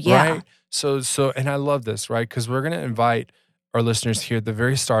 oh yeah, Right? So, and I love this, right? Because we're going to invite our listeners here at the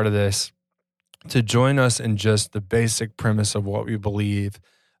very start of this to join us in just the basic premise of what we believe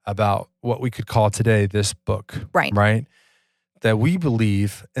about what we could call today this book. Right. That we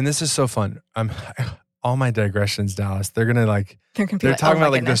believe, and this is so fun. All my digressions, Dallas, they're going to they're talking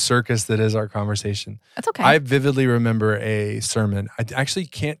about like the circus that is our conversation. That's okay. I vividly remember a sermon. I actually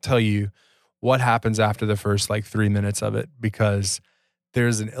can't tell you what happens after the first 3 minutes of it, because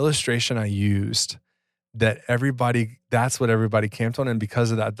there's an illustration I used that that's what everybody camped on. And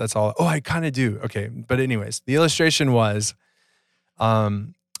because of that, that's all. Oh, I kind of do. Okay. But anyways, the illustration was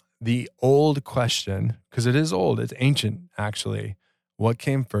the old question, because it is old, it's ancient actually. What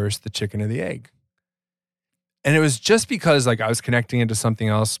came first, the chicken or the egg? And it was just because I was connecting it to something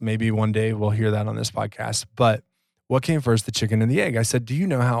else. Maybe one day we'll hear that on this podcast. But what came first, the chicken and the egg? I said, do you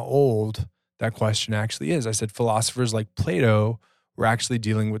know how old that question actually is? I said, philosophers like Plato were actually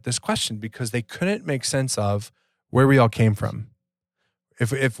dealing with this question because they couldn't make sense of where we all came from.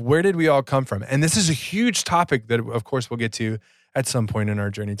 If where did we all come from? And this is a huge topic that, of course, we'll get to at some point in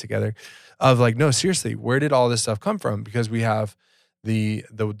our journey together of no, seriously, where did all this stuff come from? Because we have the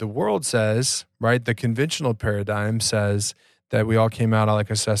world says, right, the conventional paradigm says that we all came out of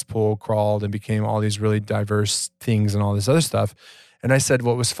like a cesspool, crawled, and became all these really diverse things and all this other stuff. And I said,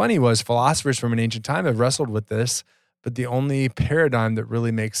 what was funny was philosophers from an ancient time have wrestled with this, but the only paradigm that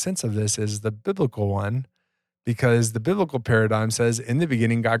really makes sense of this is the biblical one, because the biblical paradigm says in the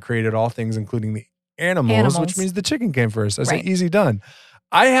beginning, God created all things, including the animals, which means the chicken came first. I said, easy done.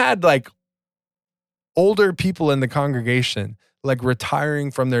 I had older people in the congregation, retiring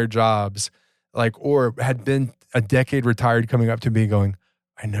from their jobs, or had been a decade retired coming up to me going,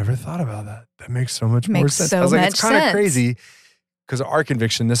 I never thought about that. That makes so much more sense. I was like, it's kind of crazy, because our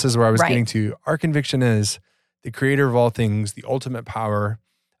conviction, this is where I was getting to. Our conviction is the creator of all things, the ultimate power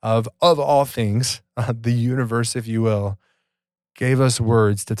of all things, the universe, if you will, gave us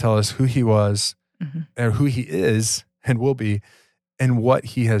words to tell us who he was, or who he is and will be, and what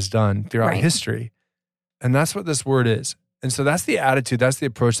he has done throughout history. And that's what this word is. And so that's the attitude, that's the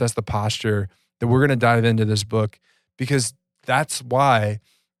approach, that's the posture that we're going to dive into this book, because that's why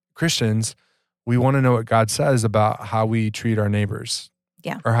Christians, we want to know what God says about how we treat our neighbors,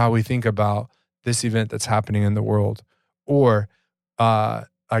 or how we think about this event that's happening in the world, or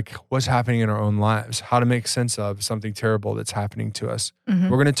what's happening in our own lives, how to make sense of something terrible that's happening to us. We're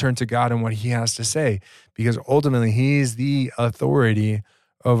going to turn to God and what he has to say, because ultimately he's the authority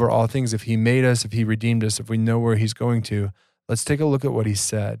over all things. If he made us, if he redeemed us, if we know where he's going to, let's take a look at what he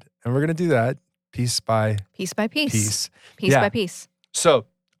said. And we're going to do that piece by piece. Piece by piece. So,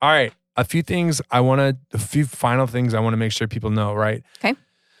 all right, a few final things I want to make sure people know, right? Okay.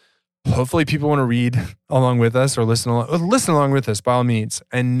 hopefully people want to read along with us or listen along with us by all means,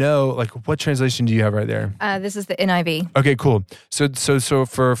 and know, like, what translation do you have right there? This is the NIV. Okay, cool. So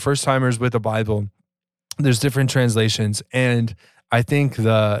for first timers with the Bible, there's different translations, and I think I'm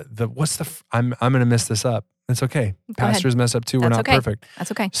going to mess this up. It's okay. Pastors mess up too. We're not perfect.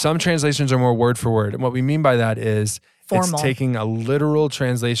 That's okay. Some translations are more word for word, and what we mean by that is formal. It's taking a literal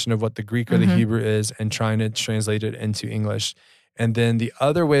translation of what the Greek or the Hebrew is and trying to translate it into English. And then the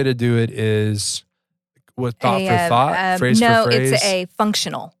other way to do it is with thought for thought, phrase for phrase. No, it's a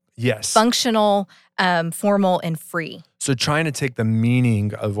functional. Yes. Functional, formal, and free. So trying to take the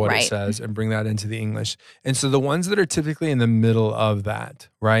meaning of what it says and bring that into the English. And so the ones that are typically in the middle of that,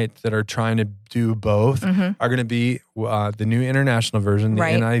 right, that are trying to do both are going to be the New International Version, the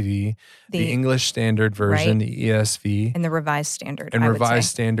NIV, the English Standard Version, the ESV. And the Revised Standard, And Revised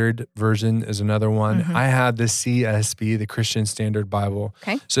Standard Version is another one. I have the CSB, the Christian Standard Bible.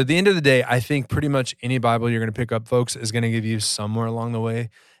 Okay. So at the end of the day, I think pretty much any Bible you're going to pick up, folks, is going to give you somewhere along the way.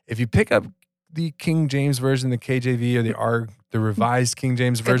 If you pick up the King James Version, the KJV, or the Revised King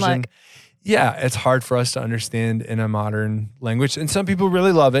James Version, yeah, it's hard for us to understand in a modern language. And some people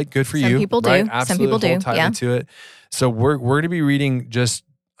really love it. Good for you. Some people do. Absolutely. Some people do. Hold tightly to it. So we're going to be reading just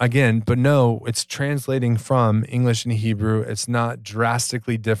again, but no, it's translating from English and Hebrew. It's not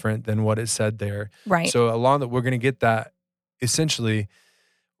drastically different than what it said there. Right. So along that, we're going to get that essentially.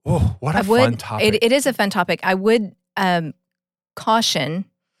 Oh, what a fun topic. It is a fun topic. I would caution,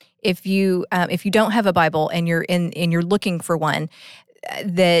 if you don't have a Bible and you're looking for one,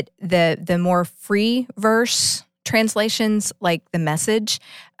 that the more free verse translations, like the Message,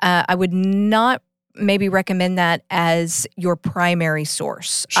 I would not maybe recommend that as your primary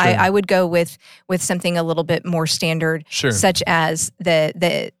source. Sure. I would go with something a little bit more standard, such as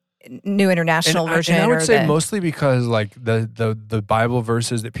the New International Version. And I would say mostly because like the Bible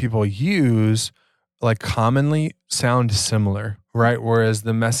verses that people use like commonly sound similar, right? Whereas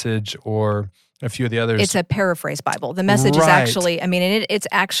the Message or a few of the others, it's a paraphrase Bible. The Message is actually, it's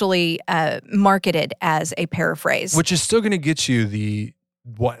actually marketed as a paraphrase, which is still going to get you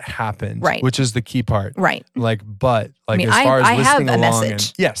what happened, right? Which is the key part, right? Like, but like as far as I listening have a along,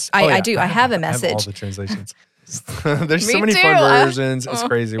 message. Yes, I do. I have a message. I have all the translations. There's Me so many too. fun versions. It's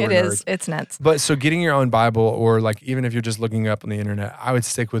crazy. It is. It's nuts. But so getting your own Bible, or like even if you're just looking up on the internet, I would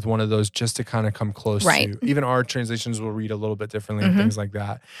stick with one of those just to kind of come close to. Even our translations will read a little bit differently and things like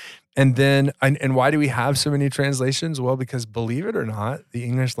that. And then, and why do we have so many translations? Well, because believe it or not, the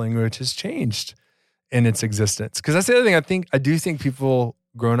English language has changed in its existence. Because that's the other thing. I do think people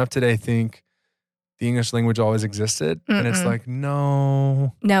growing up today think the English language always existed. And it's like,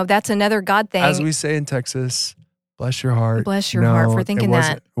 no. No, that's another God thing. As we say in Texas, bless your heart. Bless your heart for thinking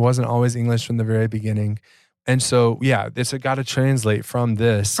that. It wasn't always English from the very beginning. And so, yeah, it's got to translate from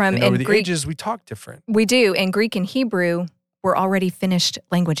this. And over the ages, we talk different. We do. And Greek and Hebrew were already finished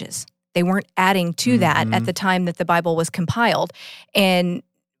languages. They weren't adding to that at the time that the Bible was compiled. And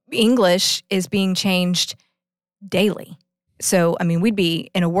English is being changed daily. So, we'd be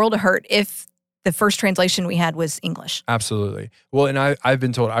in a world of hurt if the first translation we had was English. Absolutely. Well, and I've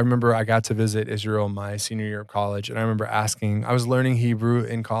been told, I remember I got to visit Israel my senior year of college, and I remember asking, I was learning Hebrew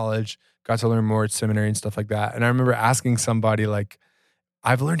in college, got to learn more at seminary and stuff like that. And I remember asking somebody like,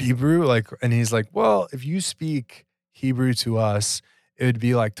 I've learned Hebrew, and he's like, well, if you speak Hebrew to us, it would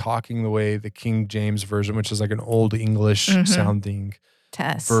be like talking the way the King James Version, which is like an old English sounding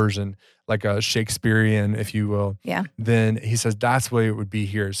version, like a Shakespearean, if you will. Yeah. Then he says that's the way it would be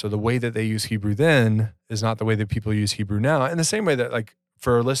here. So the way that they use Hebrew then is not the way that people use Hebrew now. In the same way that, like,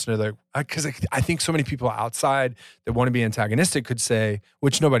 for a listener, because I think so many people outside that want to be antagonistic could say,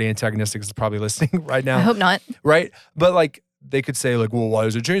 which nobody antagonistic is probably listening right now. I hope not. Right? But like they could say like, well, why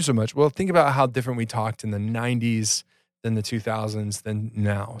does it change so much? Well, think about how different we talked in the 90s than the 2000s than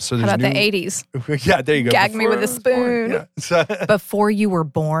now. So how about the 80s? Yeah, there you go. Gag me with a spoon. Yeah. So, before you were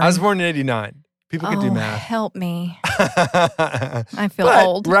born. I was born in 89. People can do math. Help me. I feel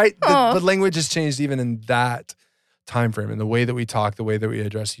old. Right? The language has changed even in that time frame, and the way that we talk, the way that we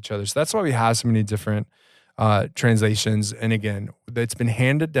address each other. So that's why we have so many different translations. And again, it's been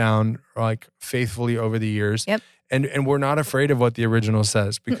handed down like faithfully over the years. Yep. And we're not afraid of what the original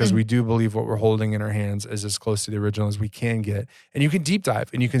says, because we do believe what we're holding in our hands is as close to the original as we can get. And you can deep dive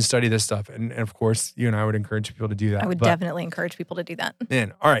and you can study this stuff. And of course, you and I would encourage people to do that. I would definitely encourage people to do that.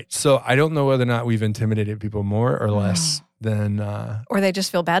 Man, all right. So I don't know whether or not we've intimidated people more or less than... or they just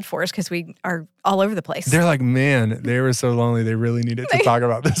feel bad for us because we are all over the place. They're like, man, they were so lonely. They really needed to talk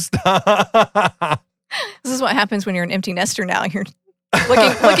about this stuff. This is what happens when you're an empty nester now. You're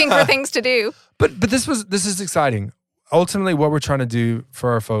looking for things to do. But this is exciting. ultimately what we're trying to do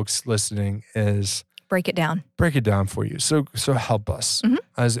for our folks listening is break it down for you. So help us Mhm.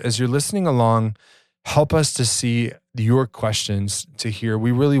 as you're listening along. Help us to see your questions, to hear.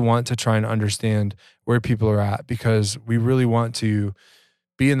 We really want to try and understand where people are at, because we really want to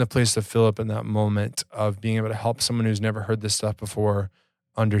be in the place of Philip in that moment of being able to help someone who's never heard this stuff before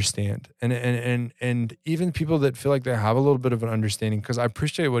understand. And even people that feel like they have a little bit of an understanding, because I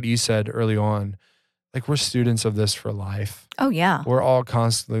appreciate what you said early on. Like, we're students of this for life. Oh, yeah. We're all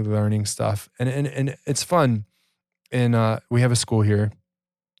constantly learning stuff. And it's fun. And we have a school here,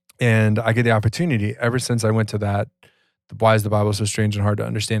 and I get the opportunity ever since I went to that. Why is the Bible so strange and hard to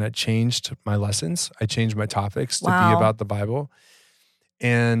understand? I changed my lessons. I changed my topics to be Wow. about the Bible.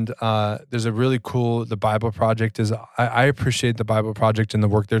 And there's a really cool, the Bible Project is, I appreciate the Bible Project and the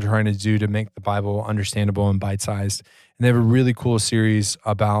work they're trying to do to make the Bible understandable and bite-sized. And they have a really cool series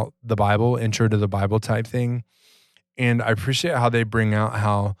about the Bible, intro to the Bible type thing. And I appreciate how they bring out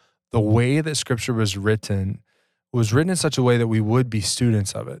how the way that Scripture was written in such a way that we would be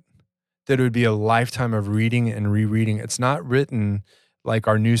students of it, that it would be a lifetime of reading and rereading. It's not written like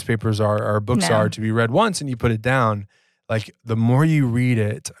our newspapers are, our books No. are, to be read once and you put it down. Like, the more you read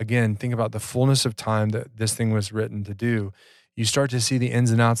it, again, think about the fullness of time that this thing was written to do. You start to see the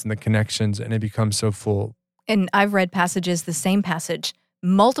ins and outs and the connections, and it becomes so full. And I've read passages, the same passage,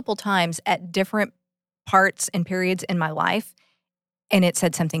 multiple times at different parts and periods in my life, and it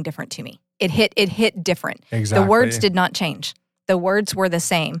said something different to me. It hit different. Exactly. The words did not change. The words were the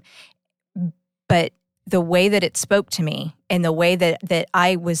same, but the way that it spoke to me and the way that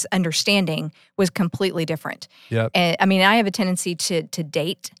I was understanding was completely different. Yep. And I mean, I have a tendency to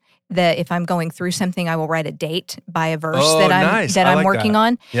date. That if I'm going through something, I will write a date by a verse Nice. that I I'm like working that.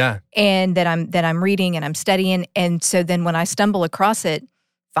 on, Yeah. and that I'm reading and I'm studying. And so then when I stumble across it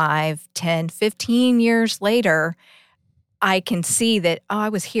 5, 10, 15 years later, I can see that, I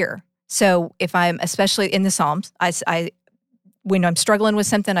was here. So if I'm, especially in the Psalms, I when I'm struggling with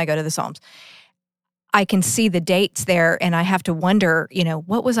something, I go to the Psalms. I can see the dates there, and I have to wonder,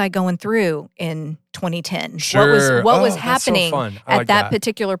 what was I going through in 2010? Sure. What was that's so happening fun. I at like that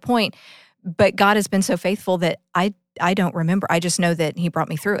particular point? But God has been so faithful that I don't remember. I just know that He brought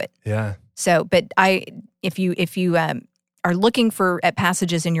me through it. Yeah. So, but if you are looking at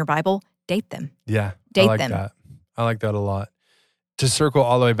passages in your Bible, date them. Yeah. Date I like them. that. I like that a lot. To circle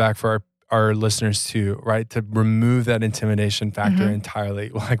all the way back for our listeners too, right? To remove that intimidation factor Mhm. entirely.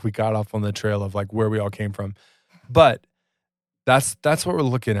 Like, we got off on the trail of like where we all came from. But that's what we're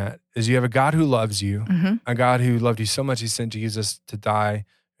looking at, is you have a God who loves you, Mhm. a God who loved you so much He sent Jesus to die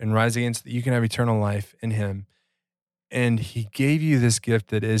and rise again so that you can have eternal life in Him. And He gave you this gift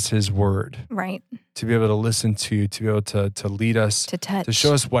that is His word, Right. to be able to listen to be able to lead us, To touch. to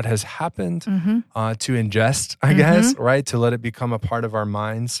show us what has happened, Mhm. to ingest, I guess, right? To let it become a part of our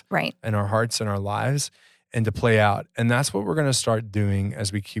minds Right. and our hearts and our lives, and to play out. And that's what we're going to start doing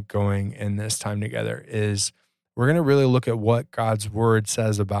as we keep going in this time together, is we're going to really look at what God's word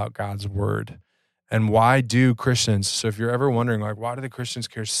says about God's word. And why do Christians, so if you're ever wondering, like, why do the Christians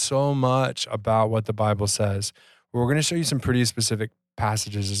care so much about what the Bible says? Well, we're going to show you some pretty specific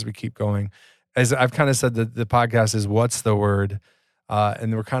passages as we keep going. As I've kind of said, the podcast is What's the Word?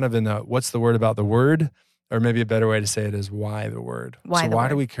 And we're kind of in the what's the word about the word? Or maybe a better way to say it is why the word? Why so the why word?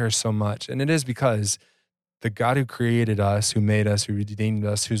 do we care so much? And it is because the God who created us, who made us, who redeemed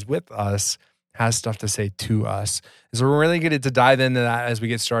us, who's with us, has stuff to say to us. And so we're really going to dive into that as we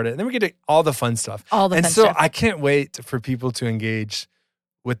get started. And then we get to all the fun stuff. And so I can't wait for people to engage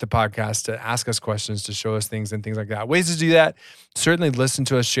with the podcast, to ask us questions, to show us things and things like that. Ways to do that: certainly listen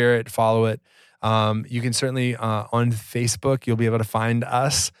to us, share it, follow it. You can certainly on Facebook, you'll be able to find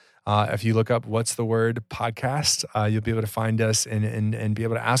us. If you look up What's the Word podcast, you'll be able to find us and be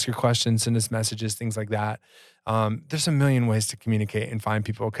able to ask your questions, send us messages, things like that. There's a million ways to communicate and find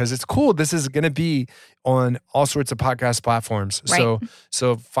people, because it's cool. This is going to be on all sorts of podcast platforms. Right.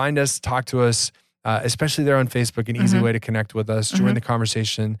 So find us, talk to us, especially there on Facebook, an easy way to connect with us, join the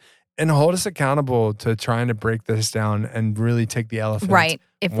conversation, and hold us accountable to trying to break this down and really take the elephant. Right.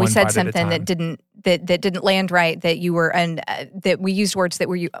 If we one said bite at a something that time. didn't land right, that you were that we used words that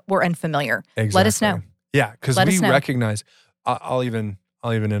were unfamiliar, Exactly. let us know. Yeah, because Let we us know. recognize. I'll even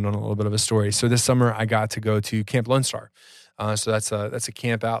end on a little bit of a story. So this summer I got to go to Camp Lone Star. So that's a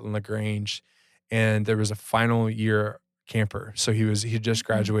camp out in LaGrange, and there was a final year camper. So he just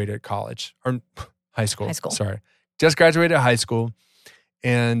graduated college or high school. High school. Sorry, just graduated high school,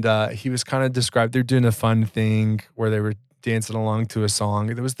 and he was kind of described. They're doing a fun thing where they were dancing along to a song.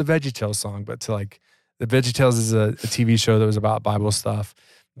 It was the VeggieTales song, but the VeggieTales is a TV show that was about Bible stuff,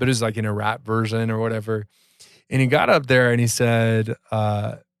 but it was like in a rap version or whatever. And he got up there and he said,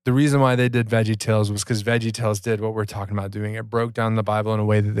 the reason why they did VeggieTales was because VeggieTales did what we're talking about doing. It broke down the Bible in a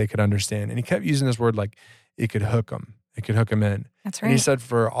way that they could understand. And he kept using this word like it could hook them. It could hook them in. That's right. And he said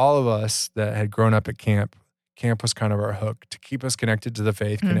for all of us that had grown up at camp was kind of our hook to keep us connected to the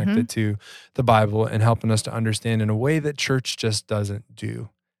faith, connected to the Bible, and helping us to understand in a way that church just doesn't do.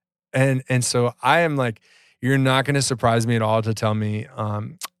 And so I am like, you're not going to surprise me at all to tell me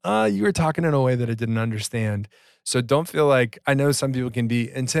you were talking in a way that I didn't understand. So don't feel like, I know some people can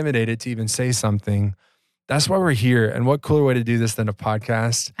be intimidated to even say something. That's why we're here. And what cooler way to do this than a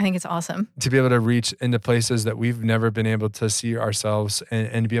podcast? I think it's awesome. To be able to reach into places that we've never been able to see ourselves,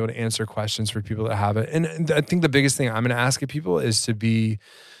 and to be able to answer questions for people that have it. And I think the biggest thing I'm going to ask of people is to be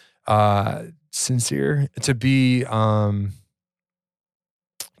sincere, to be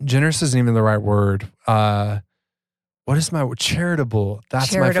generous isn't even the right word. What is my word? Charitable.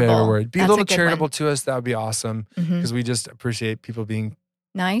 That's my favorite word. Be a little charitable to us. That would be awesome, because we just appreciate people being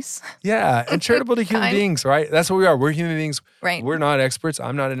nice. Yeah, and charitable to human beings, right? That's what we are. We're human beings. Right. We're not experts.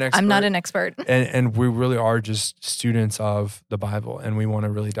 I'm not an expert. I'm not an expert. And we really are just students of the Bible, and we want to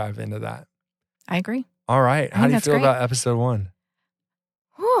really dive into that. I agree. All right. How do you feel about episode 1?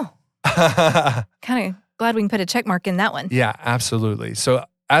 Whew. Kind of glad we can put a check mark in that one. Yeah, absolutely. So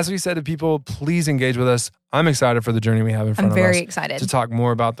as we said to people, please engage with us. I'm excited for the journey we have in front of us. I'm very excited to talk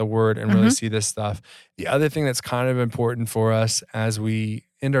more about the word and really see this stuff. The other thing that's kind of important for us as we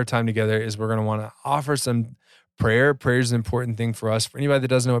end our time together is we're going to want to offer some prayer. Prayer is an important thing for us. For anybody that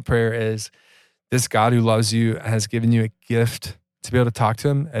doesn't know what prayer is, this God who loves you has given you a gift to be able to talk to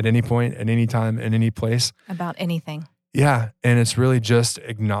him at any point, at any time, in any place. About anything. Yeah, and it's really just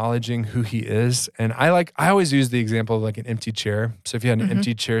acknowledging who he is. And I always use the example of like an empty chair. So if you had an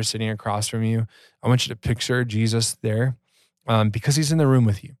empty chair sitting across from you, I want you to picture Jesus there, because he's in the room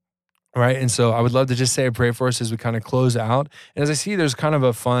with you, right? And so I would love to just say a prayer for us as we kind of close out. And as I see, there's kind of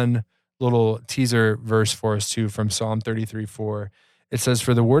a fun little teaser verse for us too from Psalm 33:4. It says,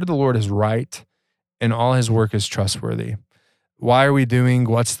 "For the word of the Lord is right, and all his work is trustworthy." Why are we doing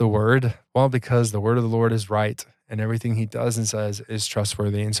What's the Word? Well, because the word of the Lord is right, and everything he does and says is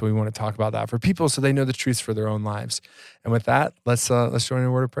trustworthy. And so we want to talk about that for people so they know the truth for their own lives. And with that, let's join in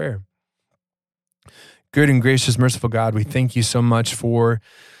a word of prayer. Good and gracious, merciful God, we thank you so much for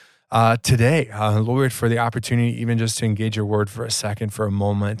today, Lord, for the opportunity even just to engage your word for a second, for a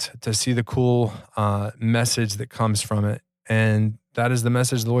moment, to see the cool message that comes from it. And that is the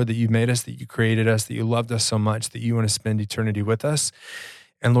message, Lord, that you made us, that you created us, that you loved us so much, that you want to spend eternity with us.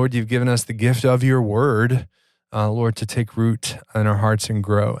 And Lord, you've given us the gift of your word, Lord, to take root in our hearts and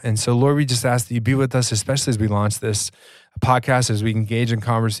grow. And so, Lord, we just ask that you be with us, especially as we launch this podcast, as we engage in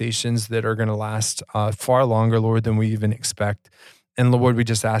conversations that are going to last far longer, Lord, than we even expect. And Lord, we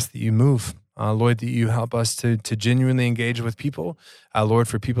just ask that you move. Lord, that you help us to genuinely engage with people. Lord,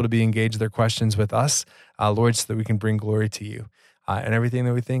 for people to be engaged their questions with us. Lord, so that we can bring glory to you. And everything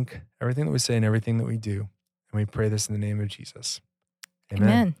that we think, everything that we say, and everything that we do. And we pray this in the name of Jesus.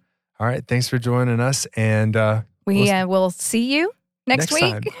 Amen. All right. Thanks for joining us. And we will see you next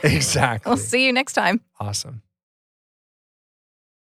week. Time. Exactly. We'll see you next time. Awesome.